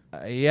 bracket.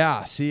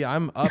 Yeah. See,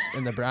 I'm up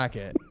in the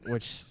bracket,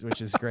 which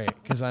is great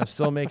because I'm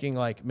still making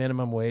like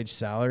minimum wage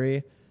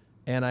salary,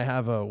 and I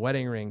have a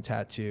wedding ring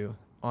tattoo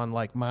on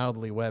like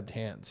mildly webbed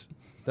hands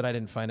that I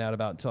didn't find out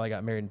about until I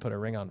got married and put a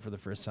ring on for the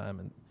first time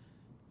and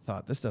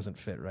thought, this doesn't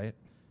fit right.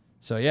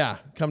 So yeah,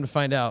 come to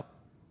find out,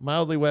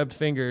 mildly webbed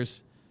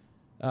fingers,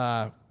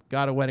 got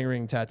a wedding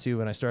ring tattoo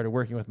when I started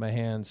working with my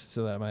hands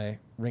so that my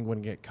ring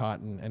wouldn't get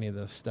caught in any of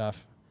the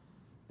stuff.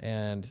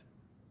 And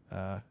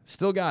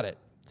still got it.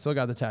 Still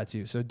got the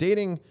tattoo. So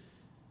dating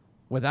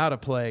without a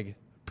plague,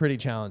 pretty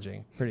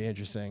challenging, pretty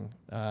interesting.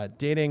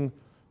 Dating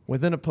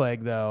within a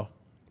plague, though,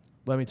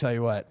 let me tell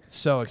you what,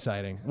 so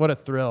exciting. What a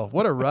thrill.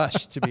 What a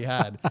rush to be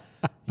had.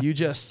 You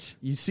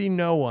see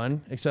no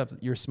one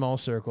except your small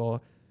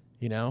circle,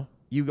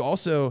 You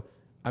also,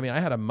 I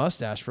had a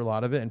mustache for a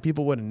lot of it, and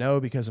people wouldn't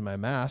know because of my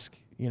mask,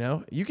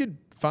 You could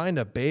find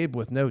a babe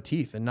with no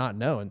teeth and not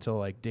know until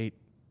like date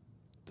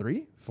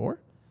 3, 4,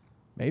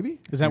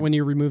 maybe. Is that when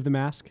you remove the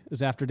mask?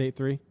 Is after date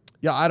 3?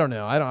 Yeah, I don't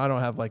know. I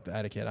don't have like the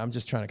etiquette. I'm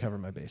just trying to cover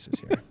my bases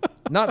here.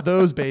 Not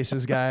those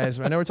bases, guys.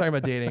 I know we're talking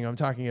about dating. I'm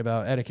talking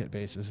about etiquette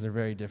bases. They're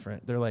very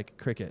different. They're like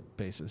cricket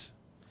bases.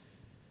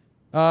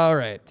 All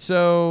right.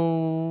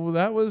 So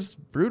that was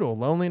brutal.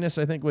 Loneliness,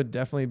 I think, would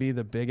definitely be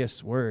the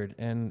biggest word.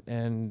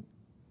 And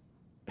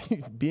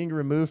being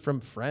removed from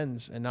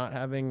friends and not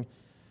being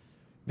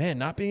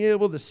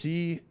able to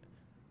see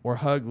or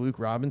hug Luke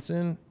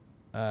Robinson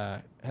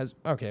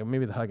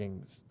maybe the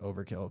hugging's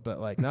overkill, but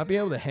like not being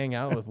able to hang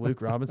out with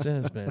Luke Robinson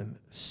has been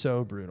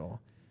so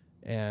brutal.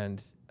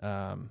 And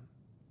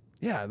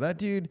that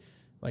dude,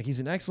 like, he's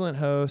an excellent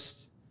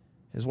host.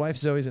 His wife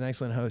Zoe's an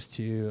excellent host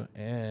too,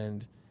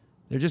 and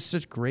they're just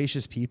such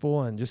gracious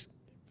people. And just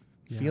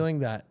feeling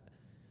that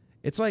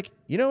it's like,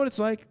 you know what it's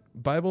like,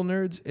 Bible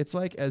nerds? It's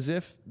like as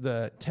if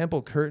the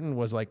temple curtain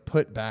was like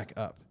put back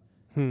up,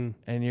 and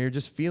you're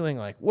just feeling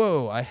like,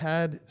 whoa, I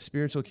had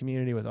spiritual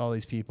community with all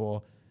these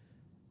people,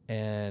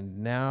 and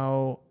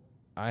now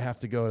I have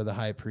to go to the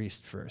high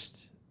priest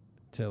first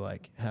to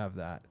like have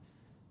that.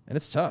 And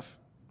it's tough.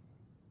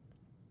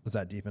 Was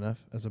that deep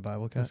enough as a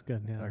Bible cut? That's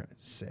good, yeah. Okay,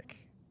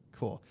 sick.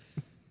 Cool.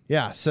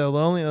 Yeah, so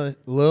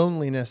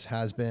loneliness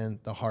has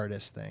been the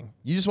hardest thing.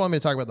 You just want me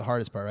to talk about the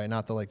hardest part, right?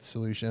 Not the like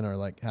solution or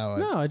like how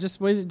No,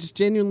 just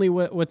genuinely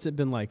what's it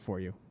been like for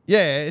you?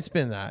 Yeah, it's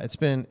been that. It's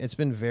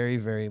been very,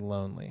 very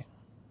lonely.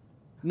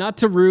 Not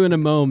to ruin a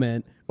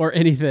moment or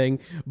anything,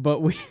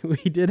 but we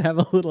did have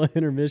a little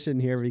intermission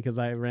here because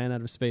I ran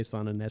out of space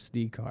on an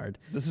SD card.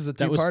 This is a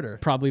that was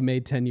two-parter. Probably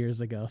made 10 years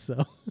ago.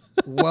 So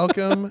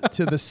welcome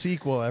to the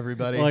sequel,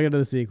 everybody. Welcome to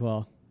the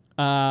sequel.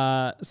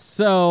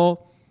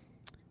 So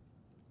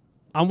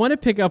I want to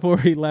pick up where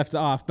we left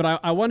off, but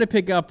I want to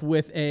pick up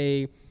with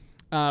even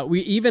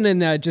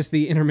in just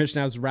the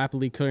intermission, I was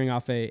rapidly clearing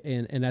off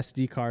an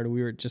SD card.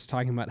 We were just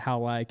talking about how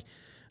like,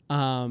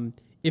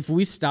 if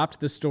we stopped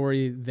the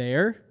story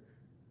there,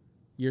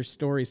 your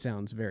story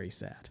sounds very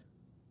sad.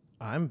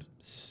 I'm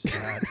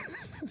sad.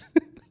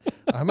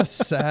 I'm a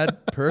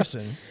sad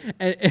person.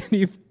 And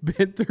you've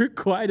been through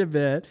quite a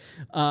bit.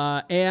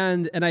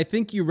 And I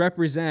think you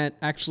represent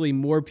actually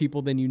more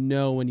people than you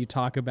know when you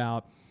talk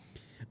about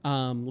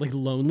like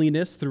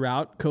loneliness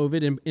throughout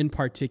COVID in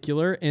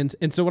particular. And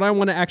so what I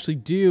want to actually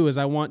do is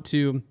I want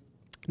to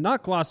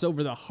not gloss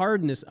over the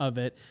hardness of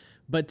it,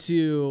 but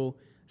to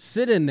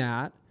sit in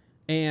that.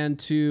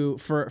 And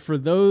for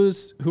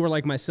those who are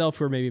like myself,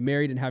 who are maybe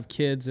married and have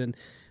kids, and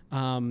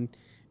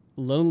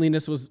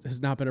loneliness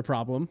has not been a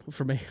problem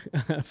from a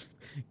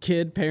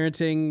kid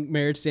parenting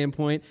marriage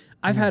standpoint.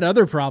 I've had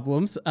other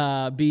problems,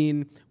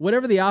 being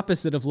whatever the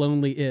opposite of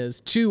lonely is,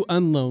 too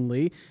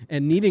unlonely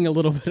and needing a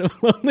little bit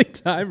of lonely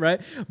time, right?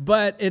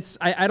 But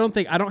I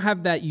don't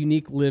have that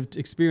unique lived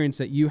experience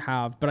that you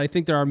have, but I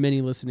think there are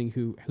many listening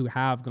who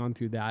have gone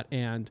through that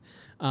and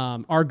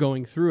are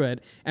going through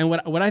it. And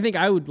what I think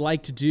I would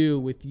like to do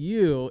with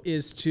you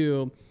is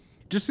to,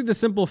 just through the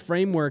simple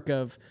framework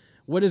of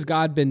what has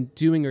God been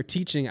doing or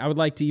teaching, I would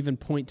like to even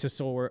point to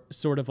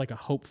sort of like a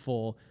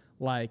hopeful,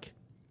 like,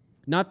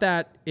 not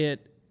that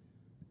it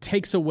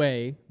takes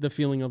away the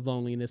feeling of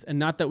loneliness and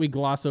not that we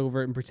gloss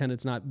over it and pretend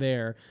it's not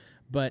there,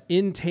 but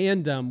in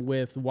tandem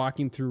with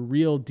walking through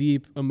real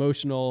deep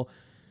emotional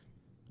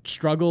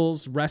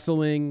struggles,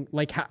 wrestling,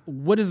 like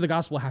what does the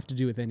gospel have to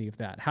do with any of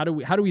that? How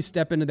do we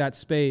step into that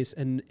space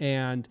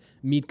and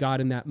meet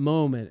God in that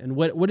moment? And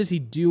what is he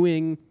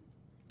doing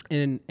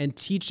and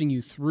teaching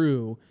you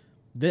through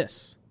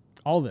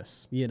all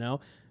this, you know?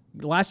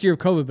 Last year of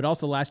COVID, but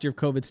also last year of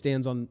COVID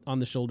stands on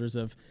the shoulders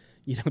of,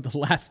 you know, the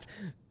last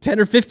 10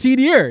 or 15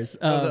 years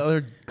of the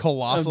other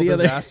colossal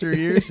disaster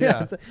years.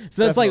 Yeah. So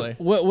definitely. It's like,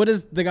 what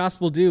does the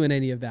gospel do in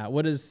any of that?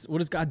 What is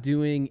God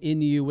doing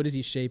in you? What is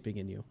he shaping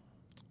in you?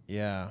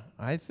 Yeah,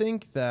 I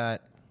think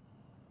that,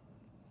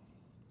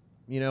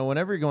 you know,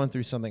 whenever you're going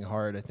through something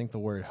hard, I think the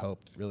word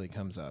hope really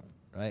comes up,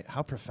 right?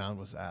 How profound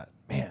was that?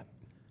 Man,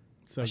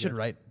 I should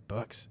write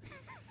books.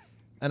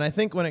 And I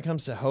think when it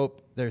comes to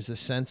hope, there's this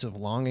sense of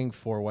longing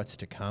for what's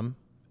to come.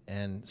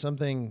 And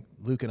something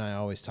Luke and I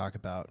always talk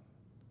about,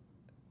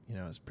 you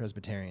know, as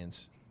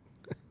Presbyterians.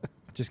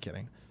 Just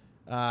kidding.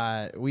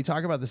 We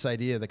talk about this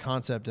idea, the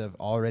concept of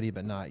already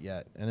but not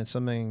yet. And it's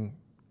something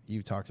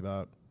you've talked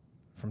about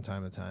from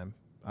time to time.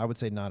 I would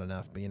say not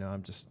enough, but, you know,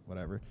 I'm just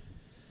whatever.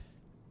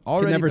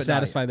 Already, can never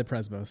satisfy the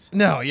Presbos.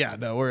 No,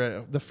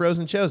 we're the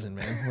frozen chosen,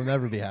 man. We'll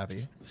never be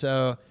happy.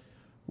 So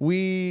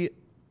we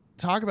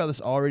talk about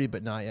this already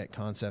but not yet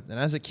concept. And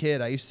as a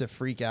kid, I used to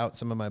freak out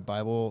some of my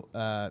Bible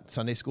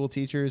Sunday school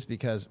teachers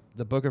because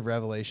the book of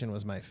Revelation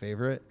was my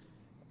favorite.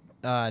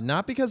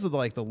 Not because of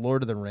the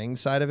Lord of the Rings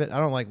side of it. I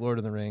don't like Lord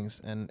of the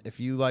Rings. And if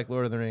you like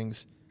Lord of the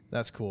Rings,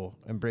 that's cool.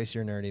 Embrace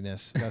your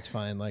nerdiness. That's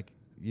fine. Like,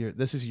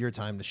 this is your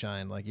time to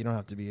shine. Like, you don't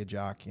have to be a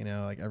jock, you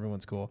know, like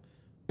everyone's cool.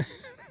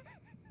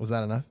 Was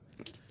that enough?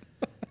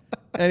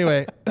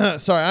 Anyway,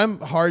 sorry, I'm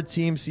hard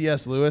team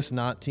C.S. Lewis,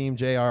 not team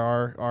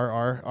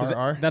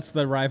J.R.R.R.R.R. That's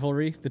the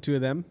rivalry, the two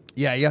of them?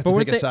 Yeah, you have to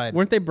pick a side.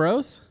 Weren't they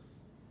bros?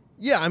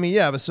 Yeah, I mean,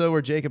 yeah, but so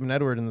were Jacob and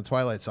Edward in the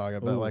Twilight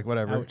Saga, but like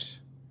whatever. Ouch.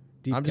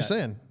 I'm just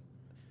saying.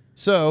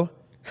 So.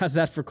 How's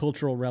that for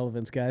cultural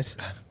relevance, guys?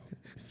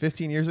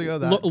 15 years ago,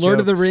 that Lord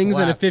of the joke Rings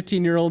slapped. and a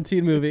 15-year-old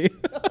teen movie.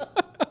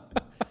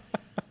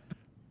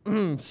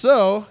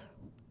 So,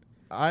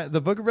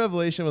 the Book of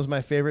Revelation was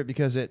my favorite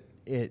because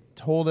it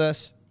told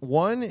us,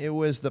 one, it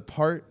was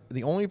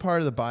the only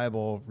part of the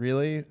Bible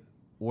really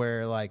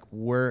where like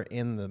we're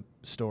in the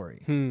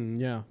story.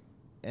 Yeah.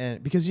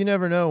 And because you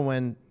never know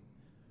when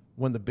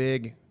the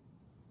big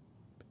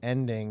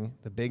ending,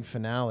 the big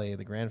finale,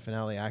 the grand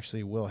finale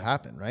actually will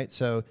happen, right?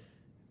 So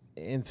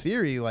in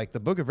theory, like the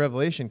Book of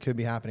Revelation could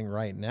be happening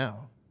right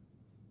now.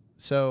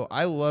 So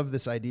I love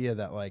this idea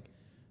that like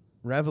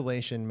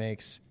Revelation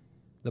makes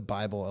the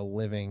Bible a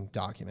living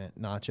document,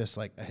 not just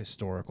like a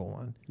historical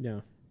one.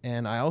 Yeah.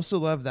 And I also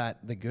love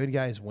that the good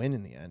guys win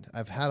in the end.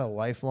 I've had a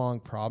lifelong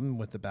problem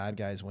with the bad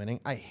guys winning.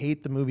 I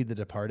hate the movie The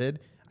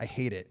Departed. I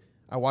hate it.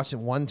 I watched it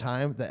one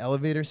time, the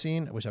elevator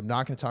scene, which I'm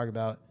not going to talk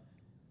about.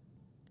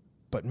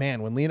 But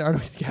man, when Leonardo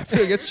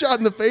DiCaprio gets shot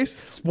in the face.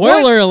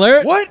 Spoiler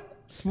alert. What?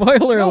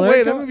 Spoiler No alert.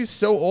 way. That movie's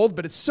so old,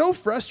 but it's so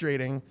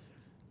frustrating.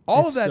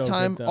 All It's of that so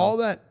time, good, though. all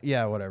that,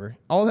 yeah, whatever.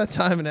 All that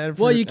time and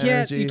energy. Well, you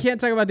can't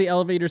talk about the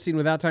elevator scene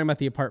without talking about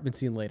the apartment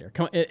scene later.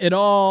 Come on, it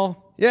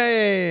all. Yeah.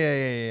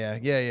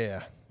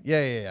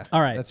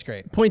 All right. That's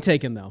great. Point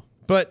taken, though.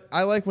 But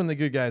I like when the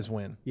good guys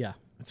win. Yeah.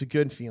 It's a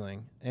good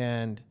feeling,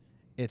 and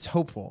it's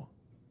hopeful.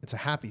 It's a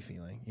happy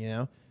feeling, you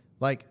know?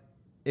 Like,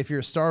 if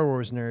you're a Star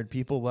Wars nerd,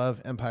 people love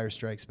Empire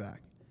Strikes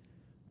Back.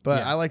 But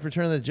Yeah. I like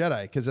Return of the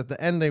Jedi, because at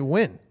the end they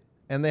win,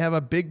 and they have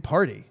a big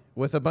party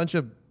with a bunch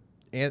of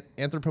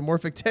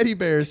anthropomorphic teddy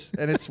bears,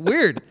 and it's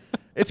weird.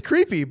 It's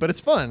creepy, but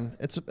it's fun.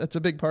 It's a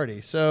big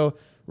party. So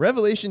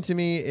Revelation to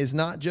me is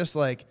not just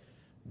like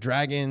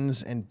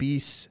dragons and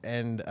beasts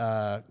and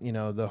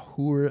the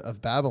whore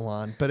of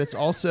Babylon, but it's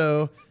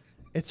also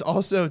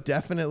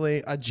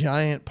definitely a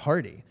giant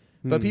party.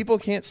 But people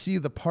can't see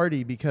the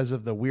party because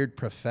of the weird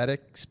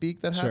prophetic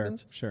speak that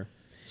happens. Sure.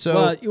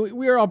 So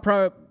we are all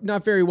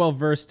not very well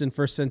versed in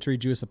first century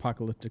Jewish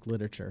apocalyptic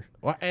literature.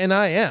 well, and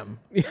I am.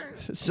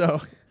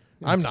 So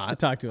I'm not.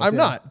 Talk to us, I'm yeah.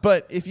 not.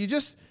 But if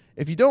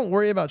you don't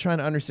worry about trying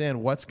to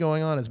understand what's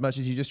going on as much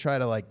as you just try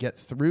to like get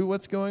through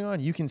what's going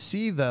on, you can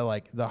see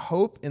the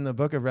hope in the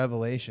book of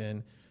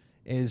Revelation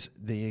is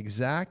the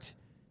exact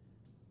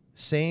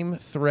same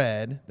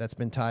thread that's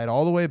been tied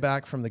all the way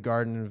back from the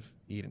Garden of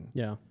Eden.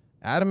 Yeah.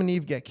 Adam and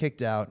Eve get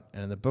kicked out,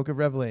 and in the book of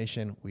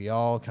Revelation, we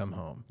all come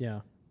home. Yeah.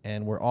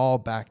 And we're all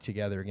back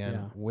together again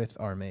Yeah. with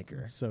our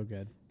Maker. So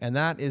good. And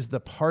that is the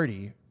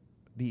party,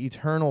 the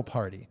eternal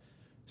party.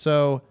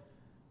 So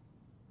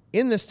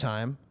in this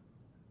time,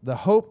 the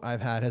hope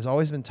I've had has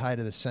always been tied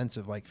to the sense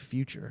of like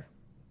future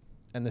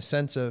and the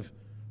sense of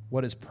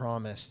what is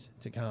promised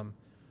to come.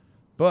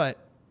 But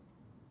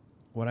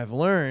what I've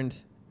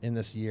learned in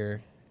this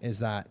year is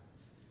that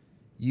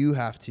you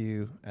have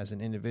to, as an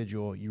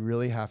individual, you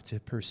really have to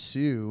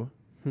pursue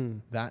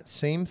that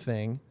same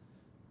thing.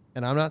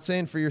 And I'm not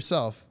saying for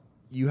yourself,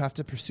 you have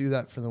to pursue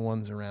that for the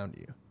ones around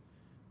you.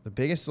 The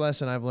biggest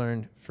lesson I've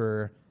learned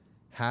for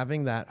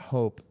having that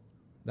hope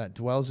that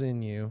dwells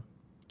in you,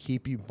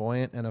 keep you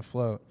buoyant and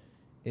afloat,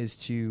 is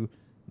to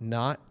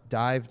not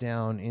dive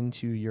down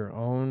into your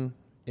own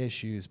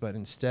issues, but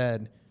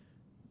instead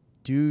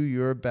do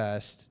your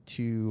best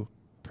to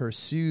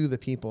pursue the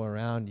people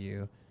around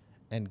you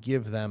and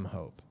give them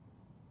hope.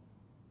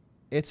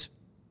 It's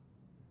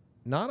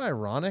not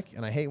ironic,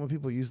 and I hate when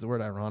people use the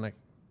word ironic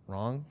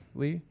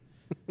wrongly.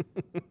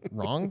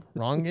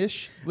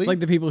 Wrong-ish. It's like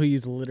the people who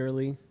use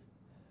literally.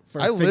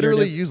 I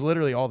literally use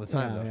literally all the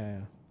time, though. Yeah.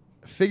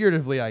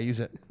 Figuratively, I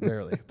use it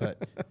rarely, but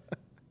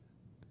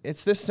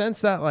it's this sense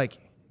that like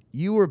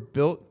you were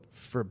built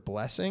for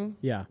blessing.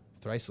 Yeah.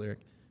 Thrice lyric.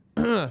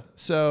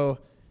 So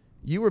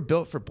you were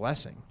built for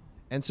blessing.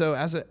 And so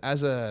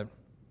as a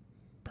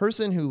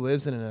person who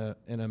lives in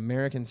an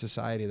American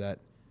society that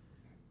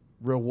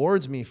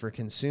rewards me for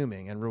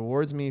consuming and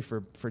rewards me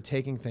for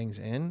taking things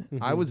in,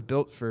 I was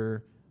built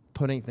for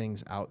putting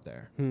things out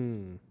there.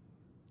 And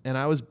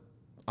I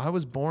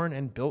was born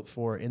and built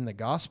for, in the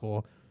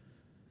gospel,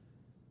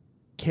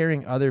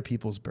 carrying other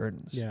people's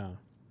burdens. Yeah.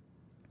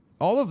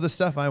 All of the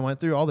stuff I went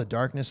through, all the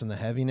darkness and the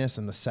heaviness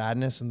and the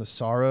sadness and the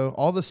sorrow,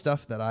 all the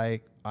stuff that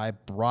I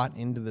brought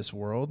into this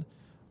world,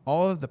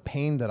 all of the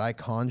pain that I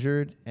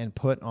conjured and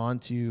put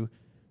onto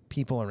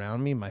people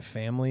around me, my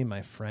family,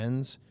 my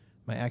friends,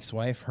 my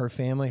ex-wife, her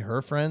family,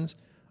 her friends,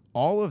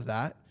 all of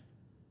that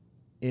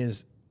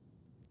is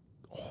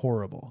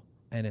horrible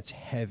and it's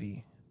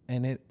heavy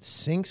and it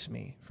sinks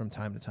me from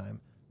time to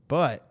time.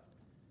 But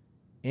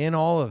in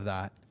all of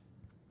that,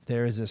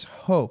 there is this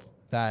hope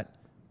that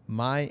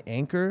my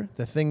anchor,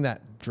 the thing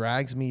that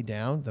drags me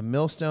down, the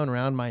millstone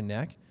around my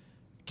neck,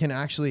 can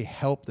actually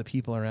help the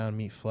people around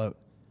me float.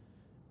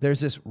 There's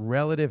this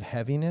relative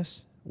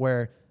heaviness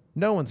where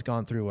no one's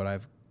gone through what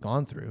I've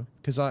gone through,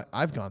 because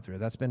I've gone through it.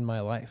 That's been my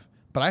life.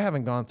 But I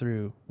haven't gone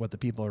through what the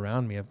people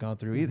around me have gone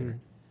through either.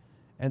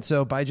 And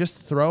so by just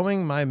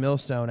throwing my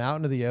millstone out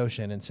into the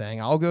ocean and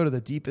saying, I'll go to the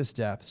deepest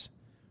depths,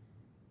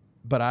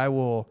 but I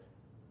will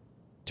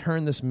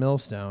turn this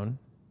millstone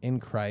in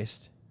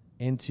Christ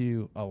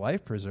into a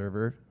life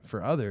preserver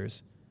for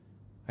others,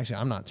 Actually,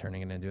 I'm not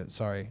turning it into it.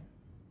 Sorry.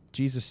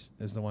 Jesus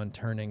is the one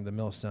turning the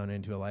millstone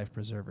into a life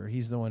preserver.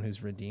 He's the one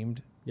who's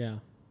redeemed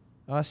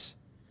us.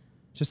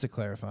 Just to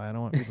clarify, I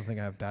don't want people to think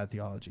I have bad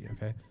theology,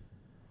 okay?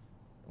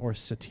 Or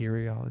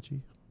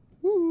soteriology.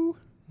 Woo!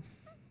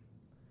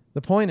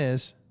 The point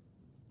is,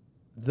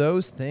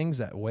 those things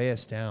that weigh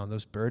us down,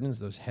 those burdens,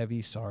 those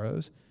heavy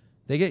sorrows,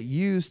 they get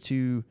used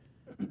to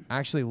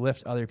actually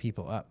lift other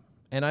people up.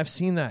 And I've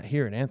seen that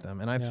here at Anthem.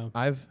 And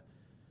I've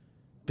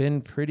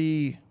been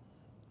pretty,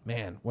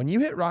 man, when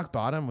you hit rock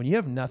bottom, when you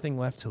have nothing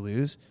left to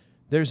lose,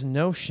 there's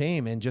no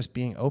shame in just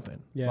being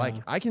open. Yeah. Like,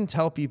 I can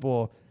tell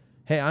people,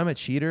 hey, I'm a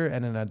cheater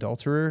and an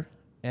adulterer.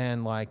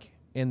 And like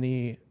in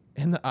the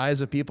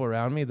eyes of people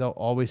around me, they'll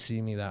always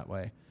see me that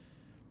way.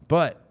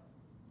 But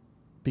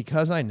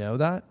because I know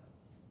that,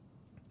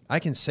 I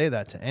can say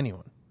that to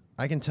anyone.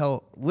 I can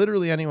tell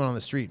literally anyone on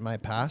the street my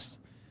past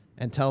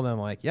and tell them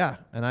like, yeah,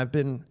 and I've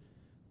been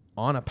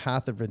on a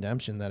path of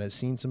redemption that has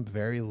seen some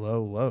very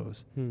low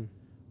lows.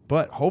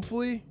 But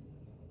hopefully,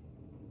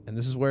 and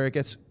this is where it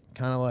gets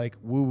kind of like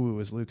woo-woo,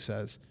 as Luke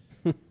says,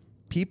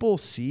 people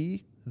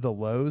see the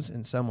lows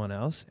in someone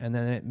else, and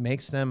then it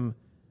makes them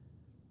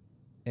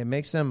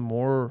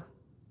more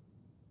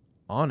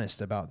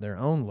honest about their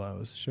own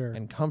lows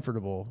and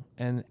comfortable.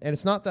 And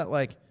it's not that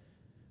like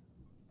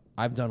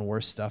I've done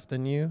worse stuff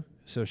than you,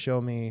 so show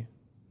me,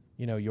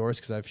 yours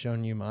because I've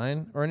shown you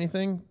mine or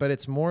anything. But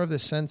it's more of the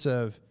sense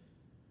of,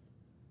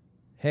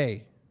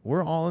 hey,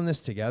 we're all in this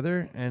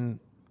together,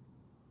 and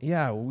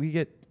yeah, we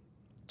get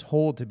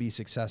told to be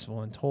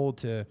successful and told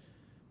to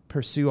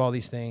pursue all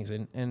these things.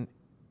 And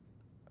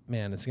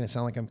man, it's going to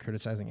sound like I'm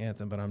criticizing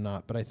Anthem, but I'm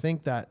not. But I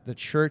think that the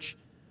church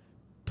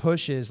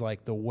pushes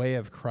like the way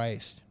of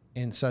Christ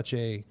in such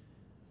a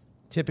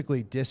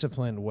typically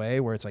disciplined way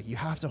where it's like you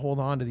have to hold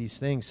on to these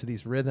things, to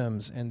these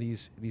rhythms and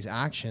these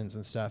actions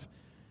and stuff.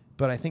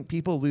 But I think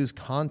people lose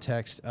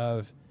context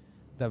of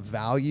the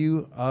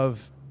value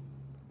of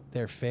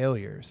their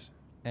failures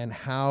and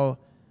how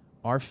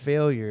our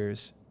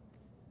failures,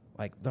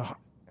 like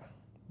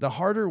the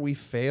harder we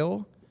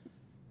fail,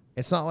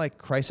 it's not like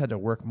Christ had to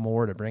work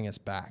more to bring us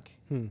back.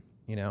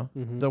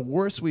 The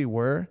worse we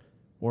were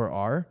or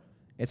are,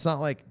 it's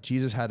not like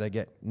Jesus had to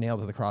get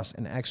nailed to the cross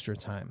an extra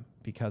time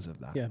because of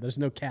that. Yeah, there's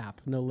no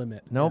cap, no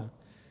limit. Nope. Yeah.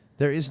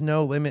 There is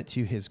no limit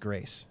to his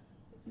grace.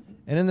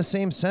 And in the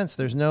same sense,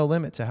 there's no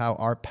limit to how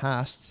our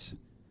pasts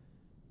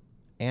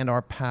and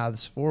our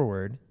paths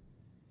forward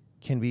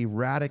can be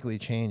radically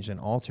changed and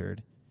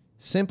altered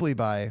simply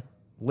by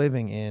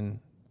living in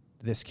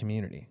this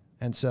community.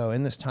 And so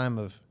in this time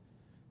of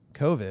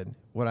COVID,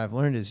 what I've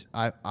learned is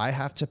I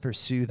have to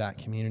pursue that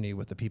community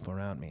with the people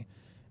around me.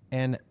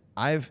 And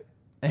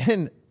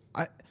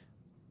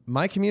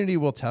my community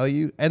will tell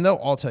you, and they'll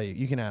all tell you,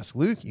 you can ask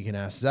Luke, you can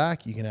ask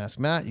Zach, you can ask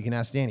Matt, you can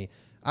ask Danny.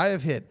 I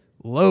have hit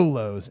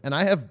lows, and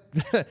I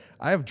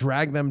have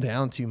dragged them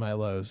down to my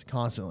lows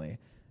constantly.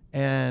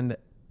 And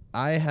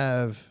I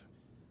have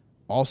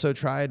also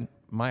tried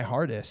my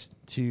hardest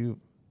to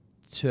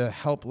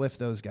help lift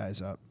those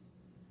guys up.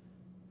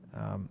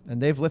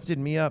 And they've lifted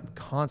me up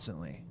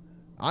constantly.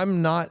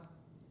 I'm not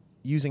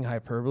using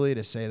hyperbole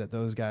to say that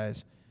those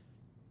guys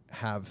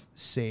have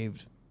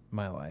saved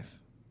my life,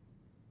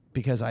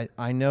 because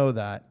I know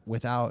that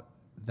without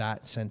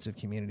that sense of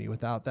community,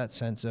 without that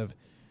sense of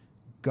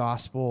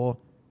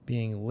gospel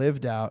being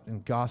lived out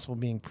and gospel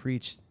being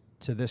preached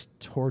to this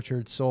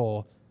tortured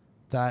soul,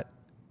 that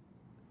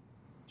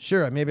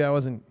sure, maybe I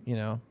wasn't,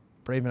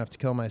 brave enough to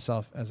kill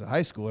myself as a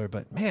high schooler,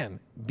 but man,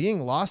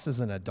 being lost as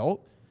an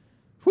adult,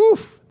 whew,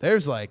 there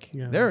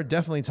are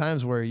definitely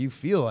times where you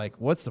feel like,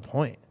 what's the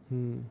point?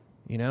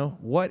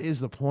 What is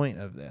the point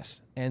of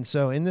this? And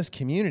so in this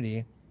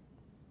community,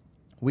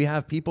 we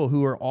have people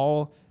who are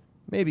all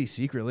maybe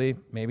secretly,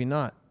 maybe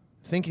not,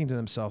 thinking to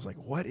themselves like,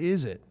 what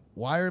is it?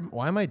 Why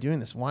am I doing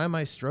this? Why am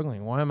I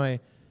struggling? Why am I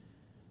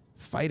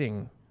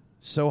fighting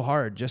so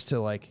hard just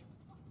to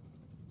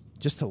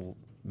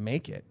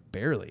make it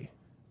barely?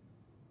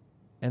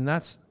 And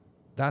that's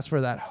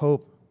where that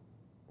hope,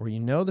 where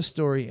the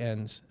story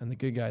ends and the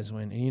good guys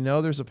win, and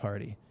there's a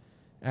party,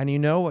 and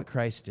what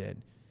Christ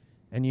did,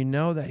 and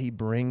that he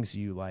brings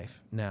you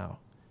life now,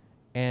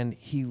 and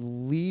he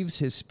leaves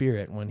his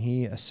spirit when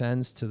he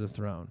ascends to the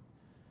throne.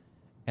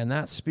 And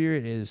that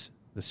spirit is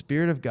the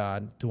Spirit of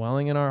God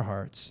dwelling in our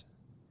hearts.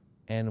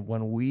 And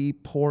when we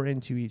pour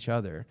into each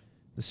other,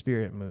 the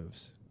Spirit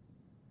moves.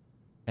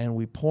 And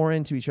we pour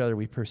into each other,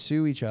 we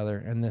pursue each other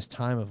in this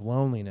time of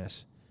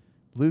loneliness.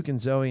 Luke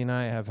and Zoe and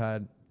I have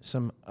had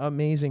some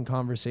amazing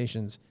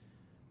conversations.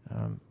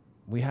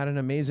 We had an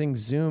amazing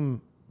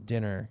Zoom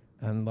dinner,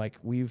 and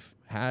we've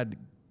had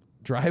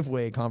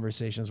driveway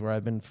conversations where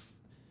I've been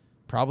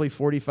probably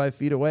 45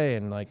 feet away,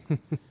 and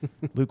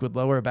Luke would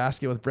lower a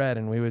basket with bread,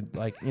 and we would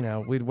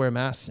we'd wear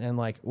masks, and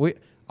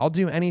I'll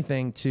do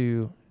anything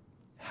to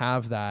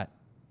have that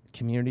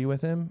community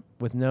with him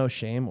with no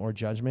shame or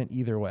judgment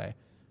either way.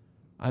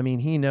 I mean,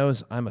 he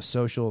knows I'm a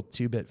social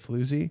 2-bit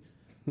floozy,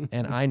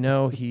 and I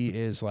know he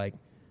is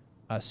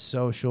a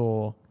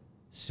social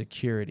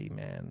security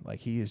man. Like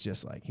he is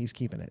just like, he's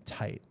keeping it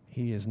tight.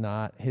 He is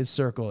not, his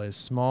circle is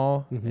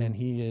small and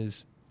he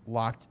is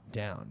locked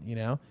down, you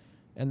know?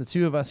 And the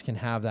two of us can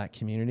have that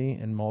community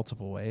in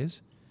multiple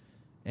ways.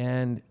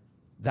 And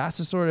that's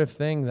the sort of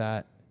thing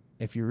that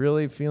if you're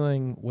really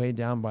feeling weighed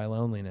down by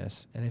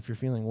loneliness, and if you're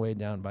feeling weighed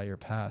down by your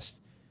past,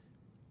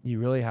 you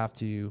really have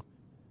to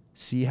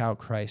see how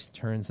Christ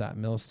turns that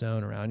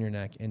millstone around your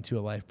neck into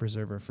a life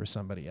preserver for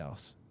somebody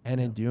else.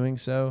 And in doing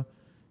so,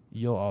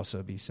 you'll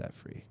also be set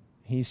free.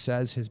 He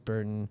says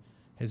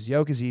his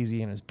yoke is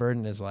easy and his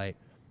burden is light.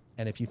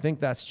 And if you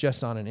think that's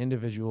just on an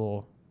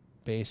individual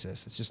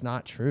basis, it's just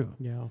not true.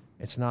 Yeah.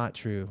 It's not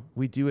true.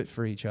 We do it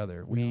for each other.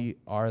 Yeah. We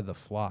are the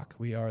flock.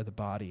 We are the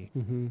body.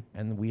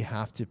 And we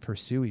have to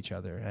pursue each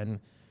other. And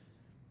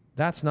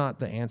that's not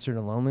the answer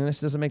to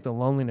loneliness. It doesn't make the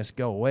loneliness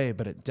go away,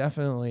 but it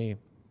definitely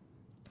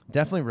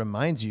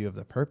reminds you of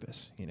the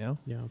purpose, you know?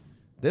 Yeah.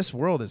 This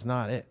world is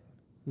not it.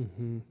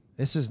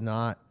 This is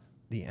not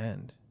the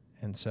end.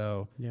 And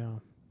so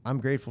I'm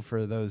grateful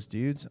for those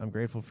dudes. I'm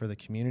grateful for the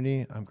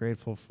community. I'm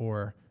grateful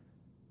for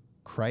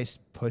Christ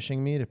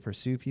pushing me to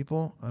pursue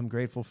people. I'm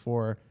grateful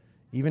for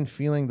even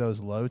feeling those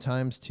low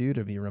times too,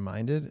 to be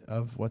reminded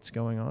of what's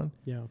going on.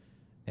 Yeah.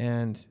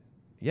 And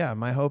yeah,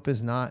 my hope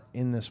is not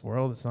in this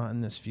world. It's not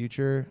in this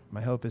future. My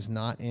hope is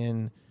not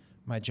in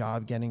my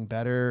job getting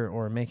better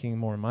or making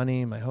more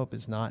money. My hope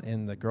is not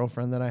in the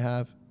girlfriend that I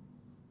have.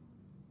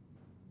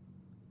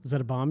 Is that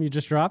a bomb you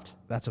just dropped?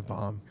 That's a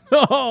bomb.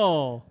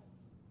 Oh,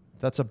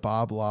 that's a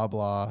Bob Law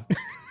Blah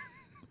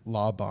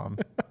law bomb.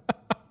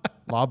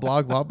 Law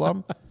blog, law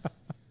bomb.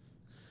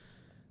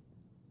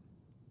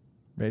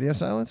 Radio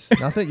silence?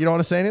 Nothing? You don't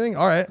want to say anything?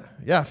 All right.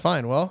 Yeah,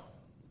 fine. Well,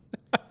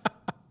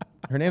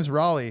 her name's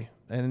Raleigh,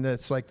 and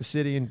it's like the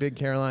city in Big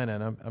Carolina,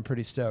 and I'm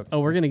pretty stoked. Oh,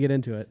 we're going to get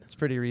into it. It's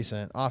pretty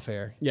recent, off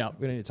air. Yeah.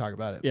 We don't need to talk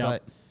about it. Yeah.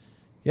 But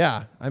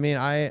yeah, I mean,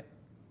 I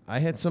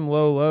hit some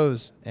low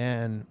lows,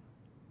 and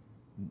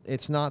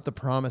it's not the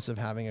promise of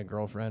having a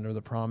girlfriend or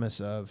the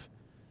promise of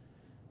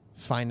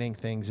finding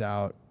things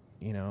out,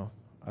 you know,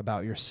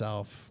 about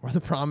yourself, or the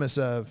promise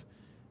of,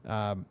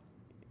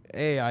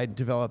 hey, I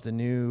developed a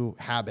new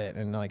habit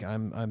and like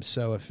I'm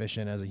so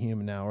efficient as a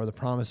human now, or the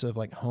promise of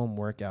like home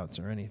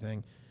workouts or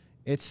anything.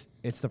 It's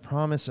the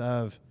promise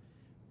of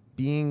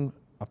being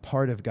a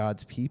part of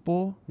God's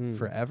people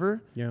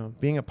forever,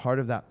 being a part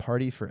of that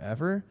party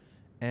forever.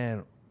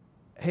 And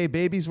hey,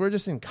 babies, we're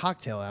just in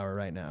cocktail hour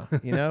right now.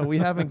 You know, we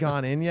haven't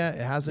gone in yet.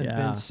 It hasn't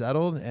been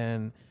settled,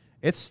 and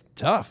it's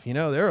tough. You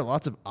know, there are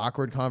lots of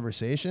awkward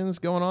conversations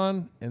going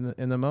on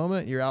in the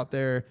moment. You're out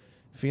there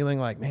feeling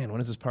like, man, when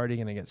is this party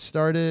going to get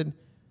started?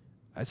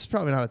 It's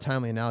probably not a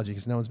timely analogy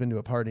because no one's been to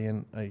a party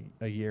in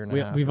a year and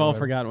a half. We've all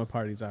forgotten what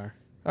parties are.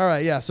 All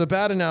right, yeah. So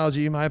bad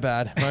analogy, my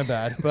bad.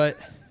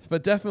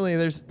 But definitely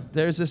there's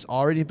this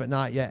already but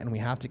not yet, and we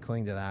have to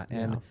cling to that.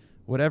 And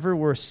whatever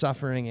we're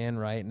suffering in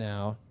right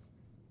now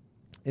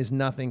is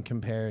nothing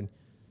compared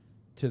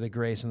to the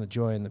grace and the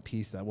joy and the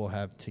peace that we'll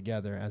have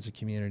together as a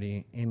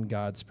community in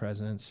God's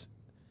presence,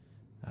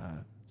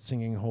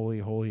 singing holy,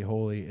 holy,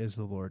 holy is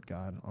the Lord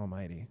God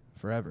Almighty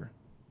forever.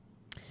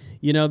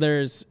 You know,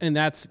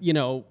 that's, you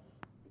know,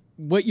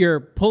 what you're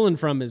pulling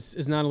from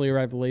is not only a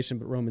Revelation,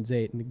 but Romans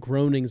 8, and the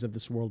groanings of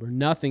this world are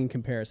nothing in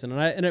comparison.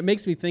 And it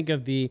makes me think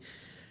of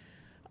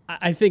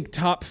I think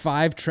top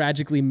 5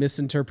 tragically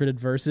misinterpreted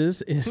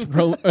verses is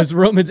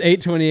Romans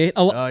 8:28,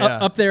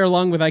 up there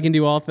along with I can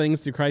do all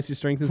things through Christ who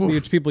strengthens me,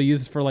 which people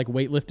use for like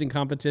weightlifting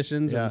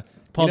competitions. Yeah. And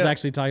Paul's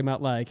actually talking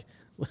about like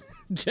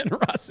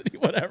generosity,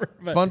 whatever.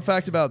 But fun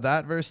fact about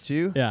that verse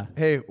too. Yeah.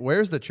 Hey,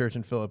 where's the church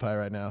in Philippi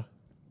right now?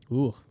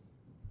 Ooh.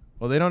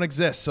 Well, they don't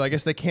exist, so I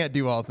guess they can't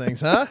do all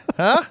things, huh?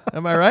 Huh?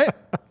 Am I right?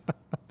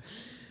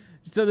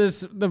 So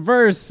the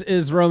verse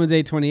is Romans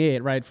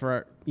 8:28, right?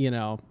 For, you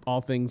know,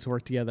 all things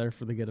work together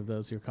for the good of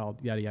those who are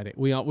called, yada, yada.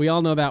 We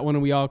all know that one,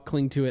 and we all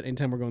cling to it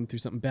anytime we're going through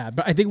something bad.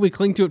 But I think we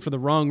cling to it for the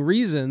wrong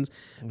reasons,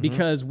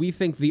 because we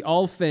think the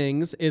all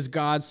things is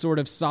God's sort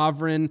of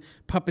sovereign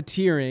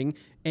puppeteering,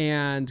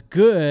 and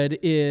good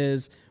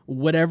is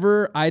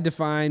whatever I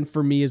define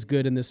for me as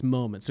good in this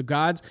moment. So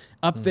God's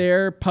up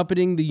there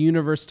puppeting the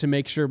universe to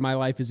make sure my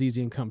life is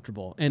easy and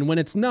comfortable. And when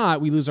it's not,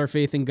 we lose our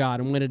faith in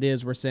God. And when it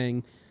is, we're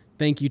saying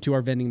thank you to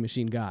our vending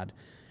machine God.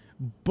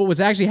 But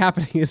what's actually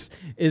happening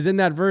is in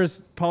that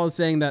verse, Paul is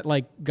saying that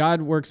like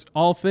God works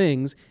all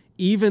things,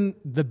 even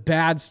the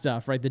bad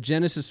stuff, right? The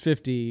Genesis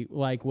 50,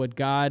 like what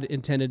God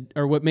intended,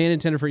 or what man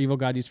intended for evil,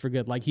 God used for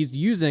good. Like he's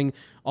using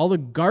all the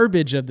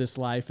garbage of this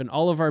life and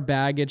all of our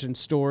baggage and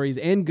stories,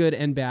 and good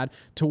and bad,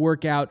 to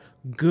work out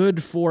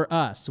good for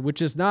us,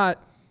 which is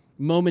not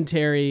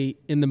momentary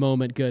in the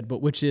moment good, but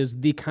which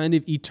is the kind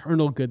of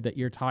eternal good that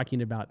you're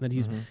talking about, that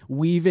he's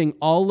weaving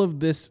all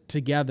of this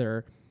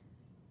together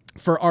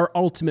for our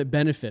ultimate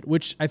benefit,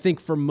 which I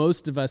think for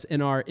most of us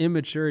in our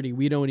immaturity,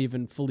 we don't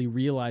even fully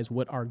realize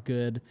what our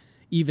good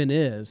even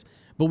is,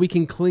 but we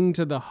can cling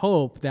to the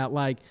hope that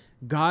like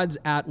God's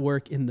at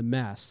work in the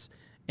mess,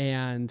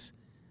 and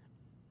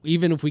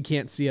even if we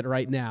can't see it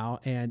right now,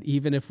 and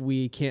even if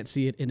we can't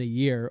see it in a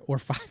year or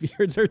 5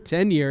 years or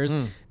 10 years,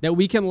 that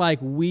we can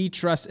we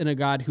trust in a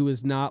God who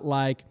is not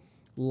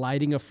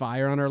lighting a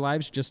fire on our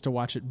lives just to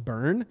watch it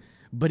burn,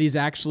 but he's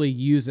actually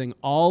using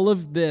all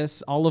of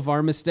this, all of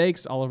our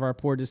mistakes, all of our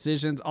poor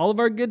decisions, all of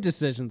our good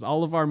decisions,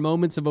 all of our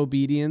moments of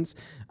obedience,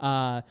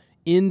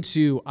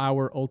 into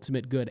our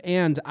ultimate good,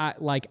 and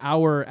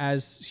our,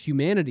 as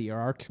humanity, or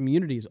our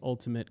community's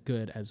ultimate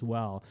good as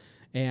well.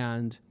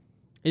 And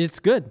it's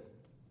good.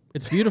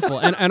 It's beautiful.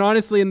 and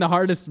honestly, in the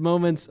hardest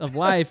moments of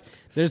life,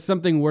 there's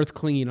something worth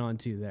clinging on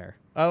to there.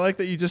 I like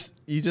that you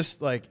just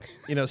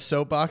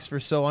soapbox for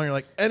so long. You're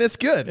like, and it's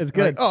good. It's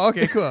good. Oh,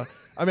 okay, cool.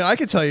 I mean, I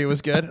could tell you it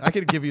was good. I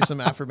could give you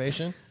some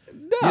affirmation.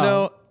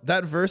 No.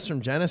 That verse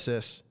from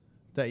Genesis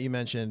that you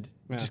mentioned,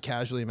 just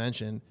casually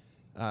mentioned,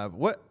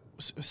 what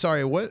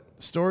story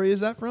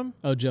is that from?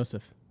 Oh,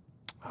 Joseph.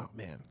 Oh,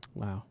 man.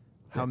 Wow.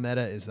 How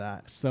meta is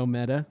that? So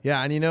meta.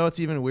 Yeah, and it's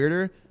even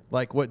weirder?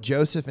 What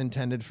Joseph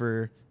intended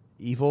for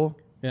evil.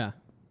 Yeah.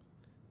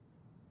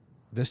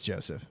 This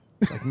Joseph.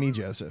 Me,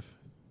 Joseph.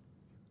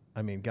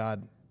 I mean,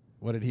 God,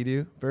 what did he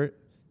do, Bert?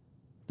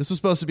 This was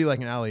supposed to be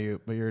an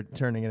alley-oop, but you're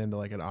turning it into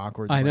an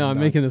awkward I know, I'm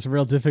making this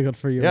real difficult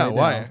for you. Yeah, right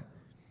why? Now.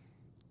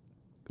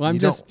 Well, I'm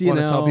you just, don't want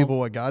to tell people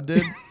what God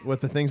did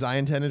with the things I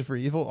intended for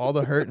evil, all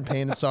the hurt and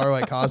pain and sorrow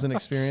I caused and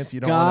experience.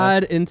 You don't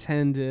God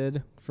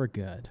intended for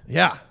good.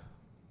 Yeah.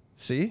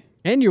 See?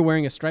 And you're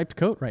wearing a striped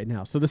coat right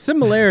now, so the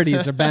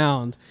similarities are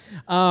bound.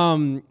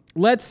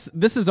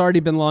 This has already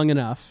been long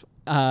enough.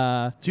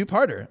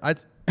 Two-parter.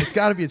 It's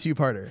got to be a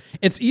two-parter.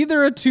 It's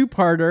either a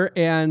two-parter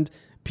and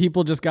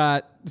people just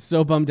got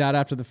so bummed out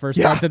after the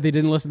first part that they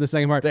didn't listen to the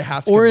second part. They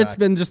have to or come it's back.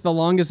 been just the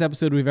longest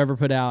episode we've ever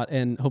put out,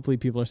 and hopefully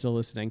people are still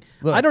listening.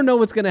 Look, I don't know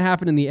what's going to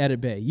happen in the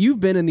edit bay. You've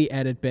been in the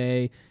edit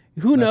bay.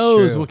 Who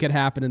knows true. what could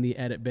happen in the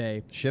edit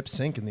bay? Ships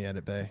sink in the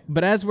edit bay.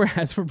 But as we're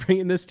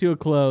bringing this to a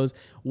close,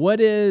 what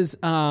is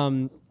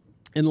in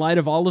light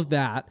of all of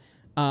that?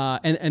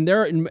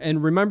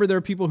 And remember, there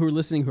are people who are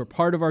listening who are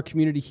part of our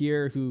community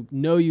here, who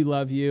know you,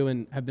 love you,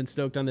 and have been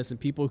stoked on this, and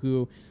people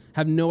who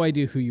have no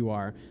idea who you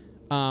are.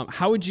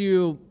 How would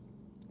you?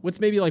 What's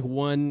maybe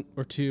one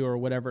or two or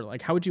whatever?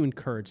 How would you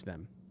encourage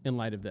them in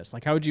light of this?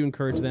 How would you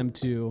encourage them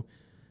to?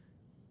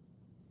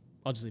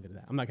 I'll just leave it at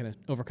that. I'm not going to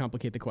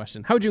overcomplicate the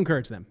question. How would you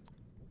encourage them?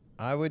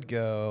 I would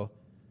go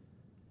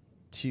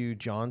to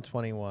John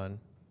 21,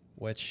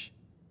 which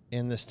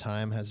in this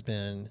time has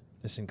been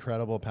this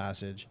incredible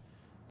passage.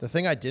 The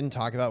thing I didn't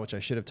talk about, which I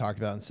should have talked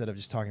about instead of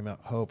just talking about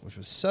hope, which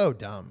was so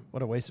dumb.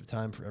 What a waste of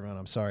time for everyone.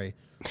 I'm sorry.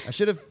 I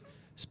should have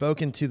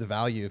spoken to the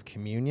value of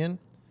communion.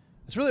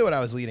 It's really what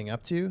I was leading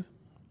up to.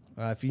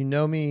 If you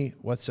know me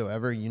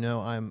whatsoever, you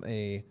know I'm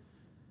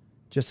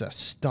just a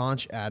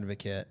staunch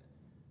advocate.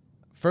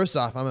 First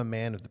off, I'm a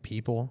man of the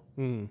people.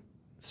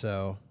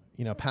 So,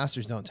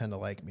 pastors don't tend to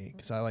like me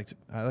because I like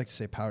to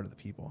say power to the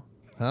people.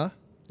 Huh?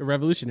 A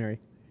revolutionary.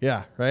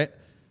 Yeah, right?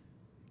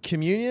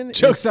 Communion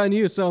Joke's on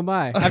you, so am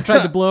I. I've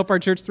tried to blow up our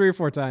church 3 or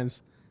 4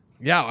 times.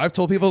 Yeah, I've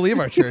told people to leave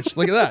our church.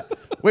 Look at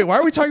that. Wait, why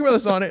are we talking about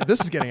this on it?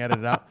 This is getting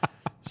edited out.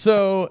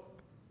 So,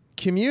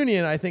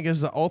 communion, I think,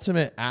 is the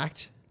ultimate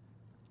act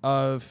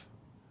of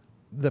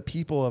the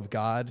people of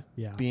God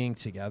being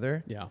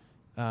together. Yeah.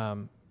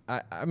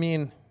 I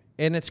mean,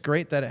 and it's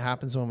great that it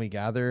happens when we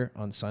gather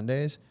on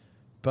Sundays,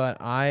 but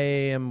I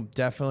am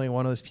definitely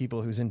one of those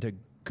people who's into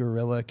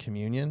guerrilla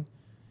communion,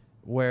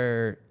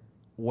 where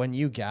when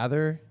you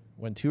gather,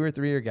 when 2 or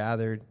 3 are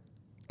gathered.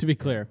 To be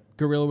clear,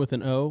 gorilla with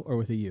an O or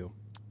with a U?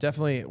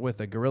 Definitely with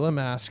a gorilla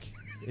mask,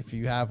 if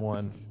you have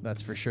one.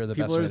 That's for sure the best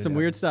way to do it. People are some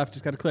weird stuff.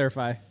 Just got to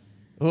clarify.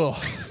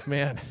 Oh,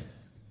 man.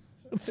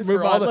 Let's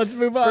move on. Let's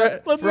move on.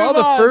 For all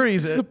the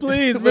furries.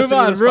 Please move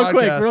on.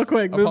 Real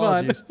quick. Move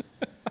on.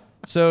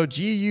 So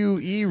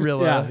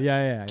GUE-rilla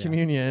yeah.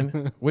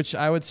 communion, which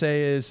I would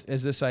say is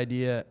this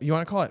idea. You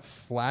want to call it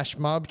flash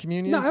mob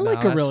communion? No, I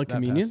like guerrilla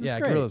communion. Yeah,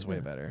 guerrilla's way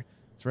better.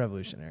 It's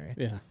revolutionary.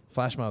 Yeah.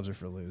 Flash mobs are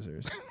for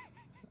losers.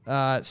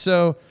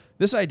 So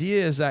this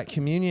idea is that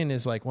communion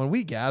is when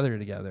we gather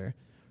together,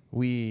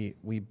 we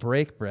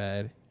break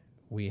bread,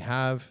 we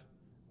have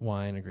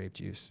wine or grape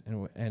juice,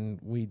 and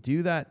we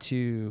do that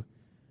to,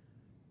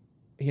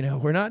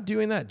 we're not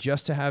doing that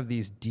just to have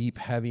these deep,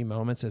 heavy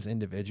moments as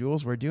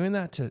individuals. We're doing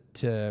that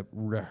to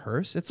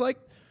rehearse. It's like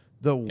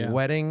the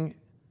wedding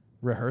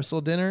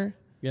rehearsal dinner.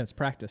 Yeah, it's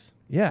practice.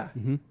 Yeah.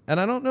 Mm-hmm. And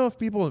I don't know if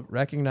people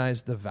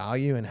recognize the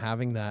value in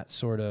having that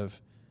sort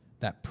of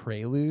that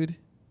prelude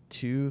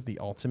to the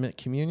ultimate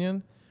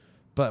communion.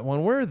 But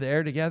when we're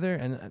there together,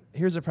 and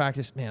here's a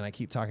practice, man, I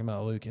keep talking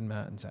about Luke and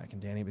Matt and Zach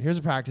and Danny, but here's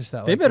a practice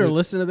that they better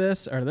listen to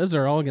this, or those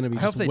are all going to be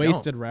just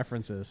wasted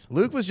references.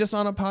 Luke was just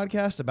on a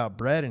podcast about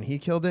bread and he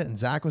killed it, and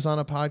Zach was on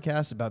a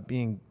podcast about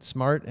being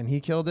smart and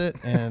he killed it.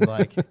 And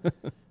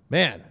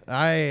man,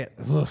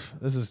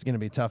 this is going to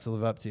be tough to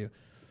live up to.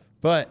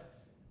 But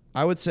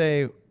I would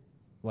say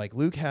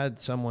Luke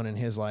had someone in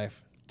his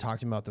life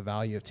talking about the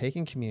value of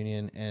taking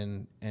communion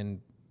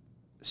and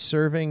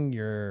serving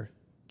your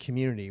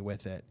community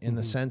with it in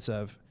the sense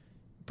of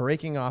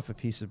breaking off a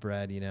piece of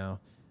bread,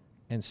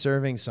 and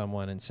serving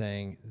someone and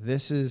saying,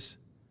 this is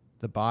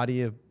the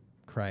body of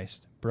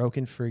Christ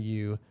broken for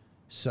you,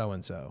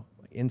 so-and-so,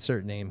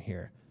 insert name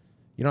here.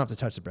 You don't have to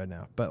touch the bread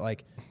now, but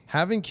like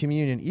having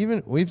communion,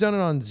 even we've done it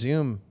on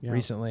Zoom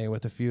recently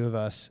with a few of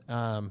us,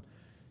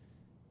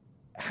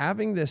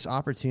 having this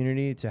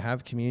opportunity to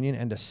have communion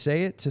and to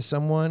say it to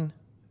someone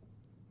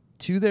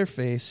to their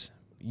face,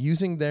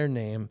 using their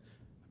name,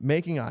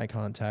 making eye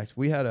contact.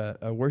 We had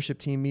a worship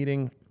team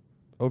meeting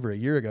over a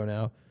year ago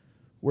now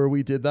where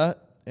we did that,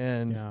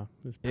 and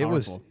it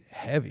was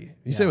heavy.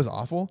 You say it was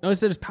awful? No, I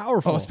said it's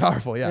powerful. Oh, it's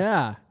powerful,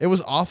 yeah. It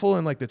was awful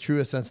in like the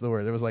truest sense of the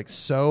word. It was like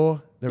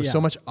there was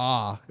so much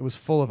awe. It was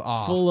full of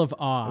awe. Full of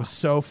awe. It was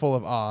so full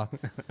of awe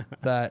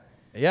that,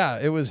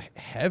 it was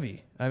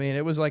heavy. I mean,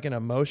 it was like an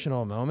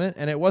emotional moment,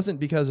 and it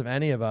wasn't because of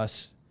any of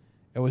us.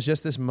 It was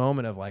just this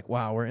moment of like,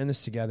 wow, we're in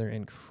this together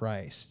in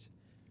Christ.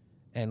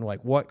 And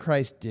like what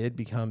Christ did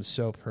becomes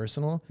so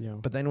personal. Yeah.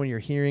 But then when you're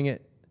hearing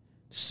it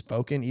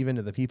spoken even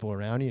to the people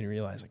around you, and you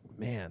realize like,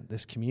 man,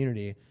 this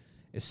community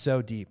is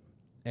so deep.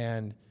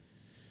 And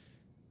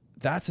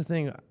that's the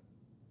thing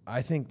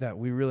I think that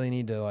we really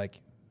need to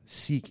like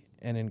seek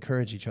and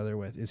encourage each other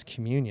with is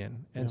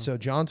communion. And so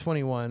John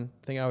 21,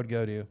 thing I would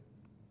go to,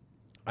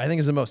 I think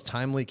is the most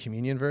timely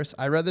communion verse.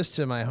 I read this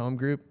to my home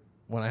group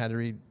when I had to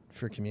read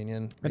for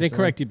communion recently. I didn't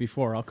correct you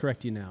before. I'll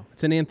correct you now.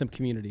 It's an Anthem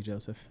community,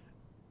 Joseph.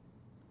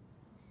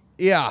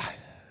 Yeah.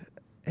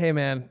 Hey,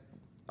 man,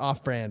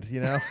 off-brand,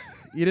 you know?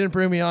 You didn't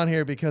bring me on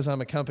here because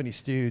I'm a company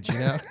stooge, you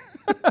know?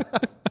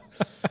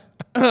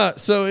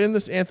 So in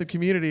this Anthem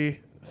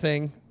community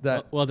thing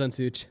that... Well done,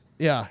 Stooge.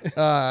 Yeah.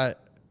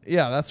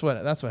 That's what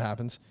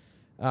happens.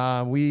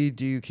 We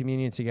do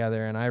communion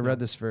together, and I read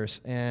this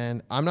verse,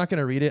 and I'm not going